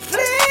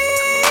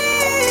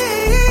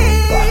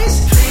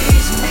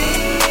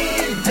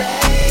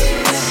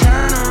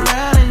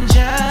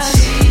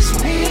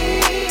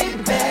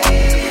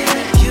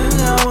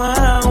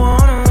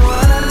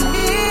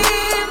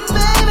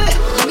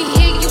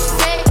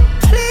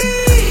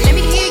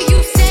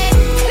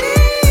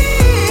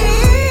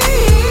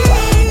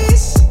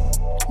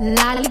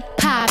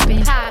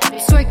 lollipopping,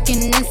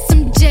 twerking in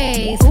some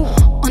J's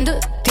on the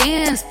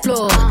dance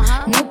floor.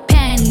 No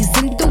panties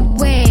in the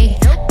way.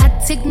 I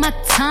take my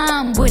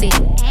time with it.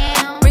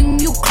 Bring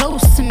you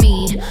close to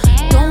me.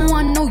 Don't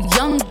want no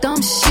young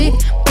dumb shit.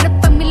 Better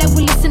fuck me like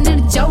we listening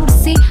to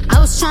Jodeci. I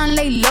was trying to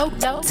lay low,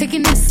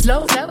 taking it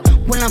slow.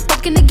 When I'm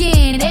fucking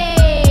again,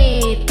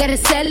 hey, gotta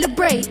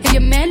celebrate. If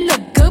your man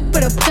look good,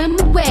 but up him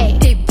away.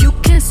 If you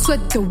can't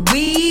sweat the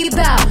weave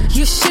out,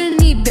 you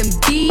shouldn't even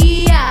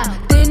be out.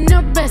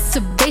 No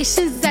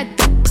reservations at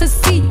the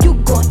pussy, you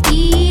gon'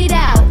 eat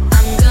out.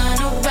 I'm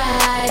gonna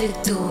ride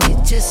it, do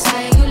it just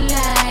how you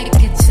like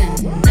it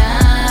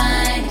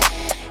tonight.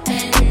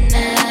 And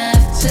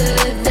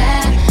after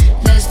that,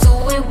 let's do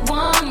it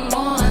one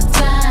more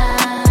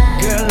time.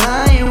 Girl, I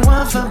ain't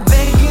one for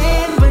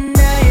begging, but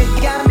now you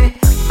got me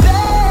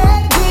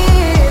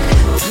begging.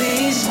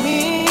 Please me,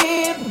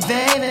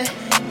 baby.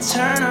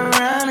 Turn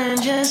around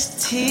and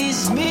just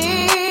tease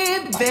me,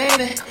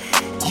 baby.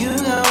 You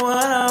got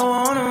what I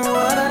want and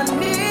what I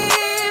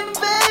need,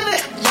 baby.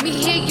 Let me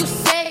hear you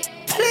say,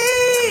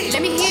 please.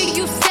 Let me hear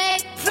you say,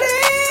 please.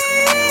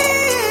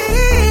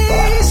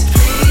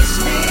 Please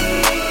me,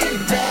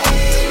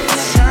 baby.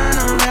 Turn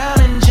around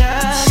and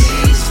just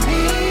tease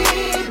me,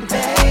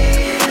 baby.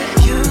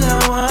 You got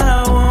what I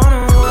want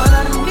and what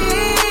I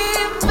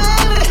need,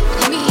 baby.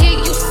 Let me hear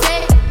you say,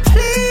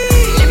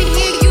 please. Let me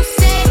hear you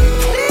say,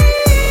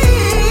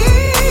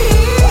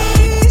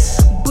 please.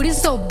 Booty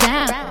so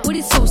down,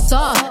 booty so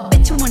soft.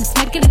 Bet you wanna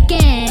smack it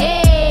again.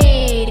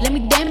 Hey, let me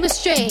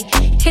demonstrate.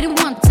 Hit it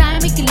one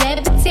time, make it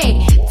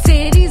levitate.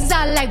 Titties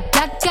are like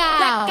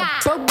blackout.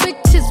 Broke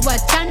bitches,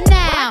 watch out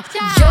now.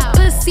 Your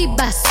pussy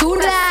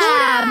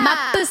basura, my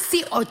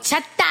pussy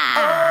horchata.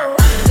 I'm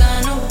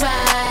gonna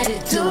ride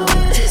it, do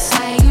it just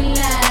how you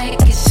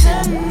like it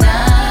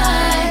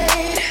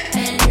tonight.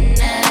 And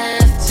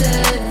after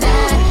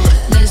that,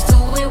 let's do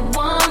it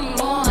one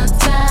more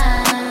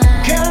time.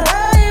 Girl, I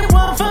ain't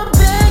one for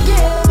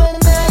begging, but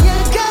now you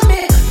got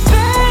me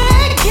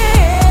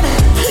begging.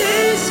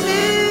 Please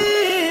me,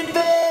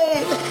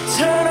 babe.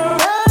 Turn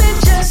around and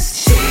just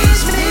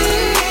tease me,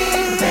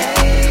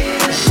 babe.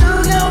 You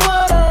got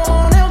what I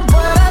want and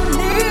what I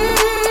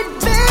need,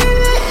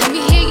 baby. Let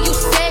me hear you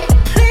say,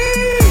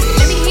 please.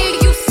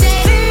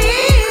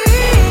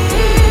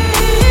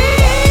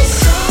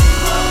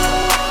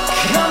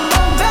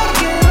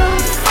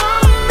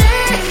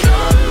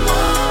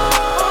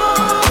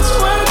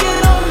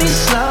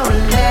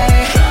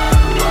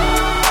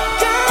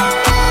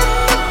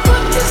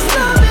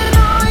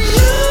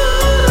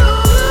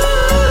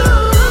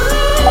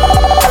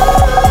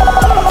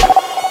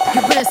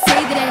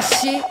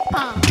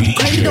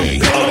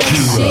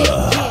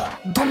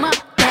 Do my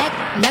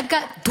back, and I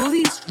got do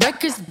these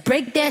records,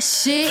 break that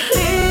shit.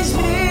 Please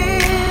me.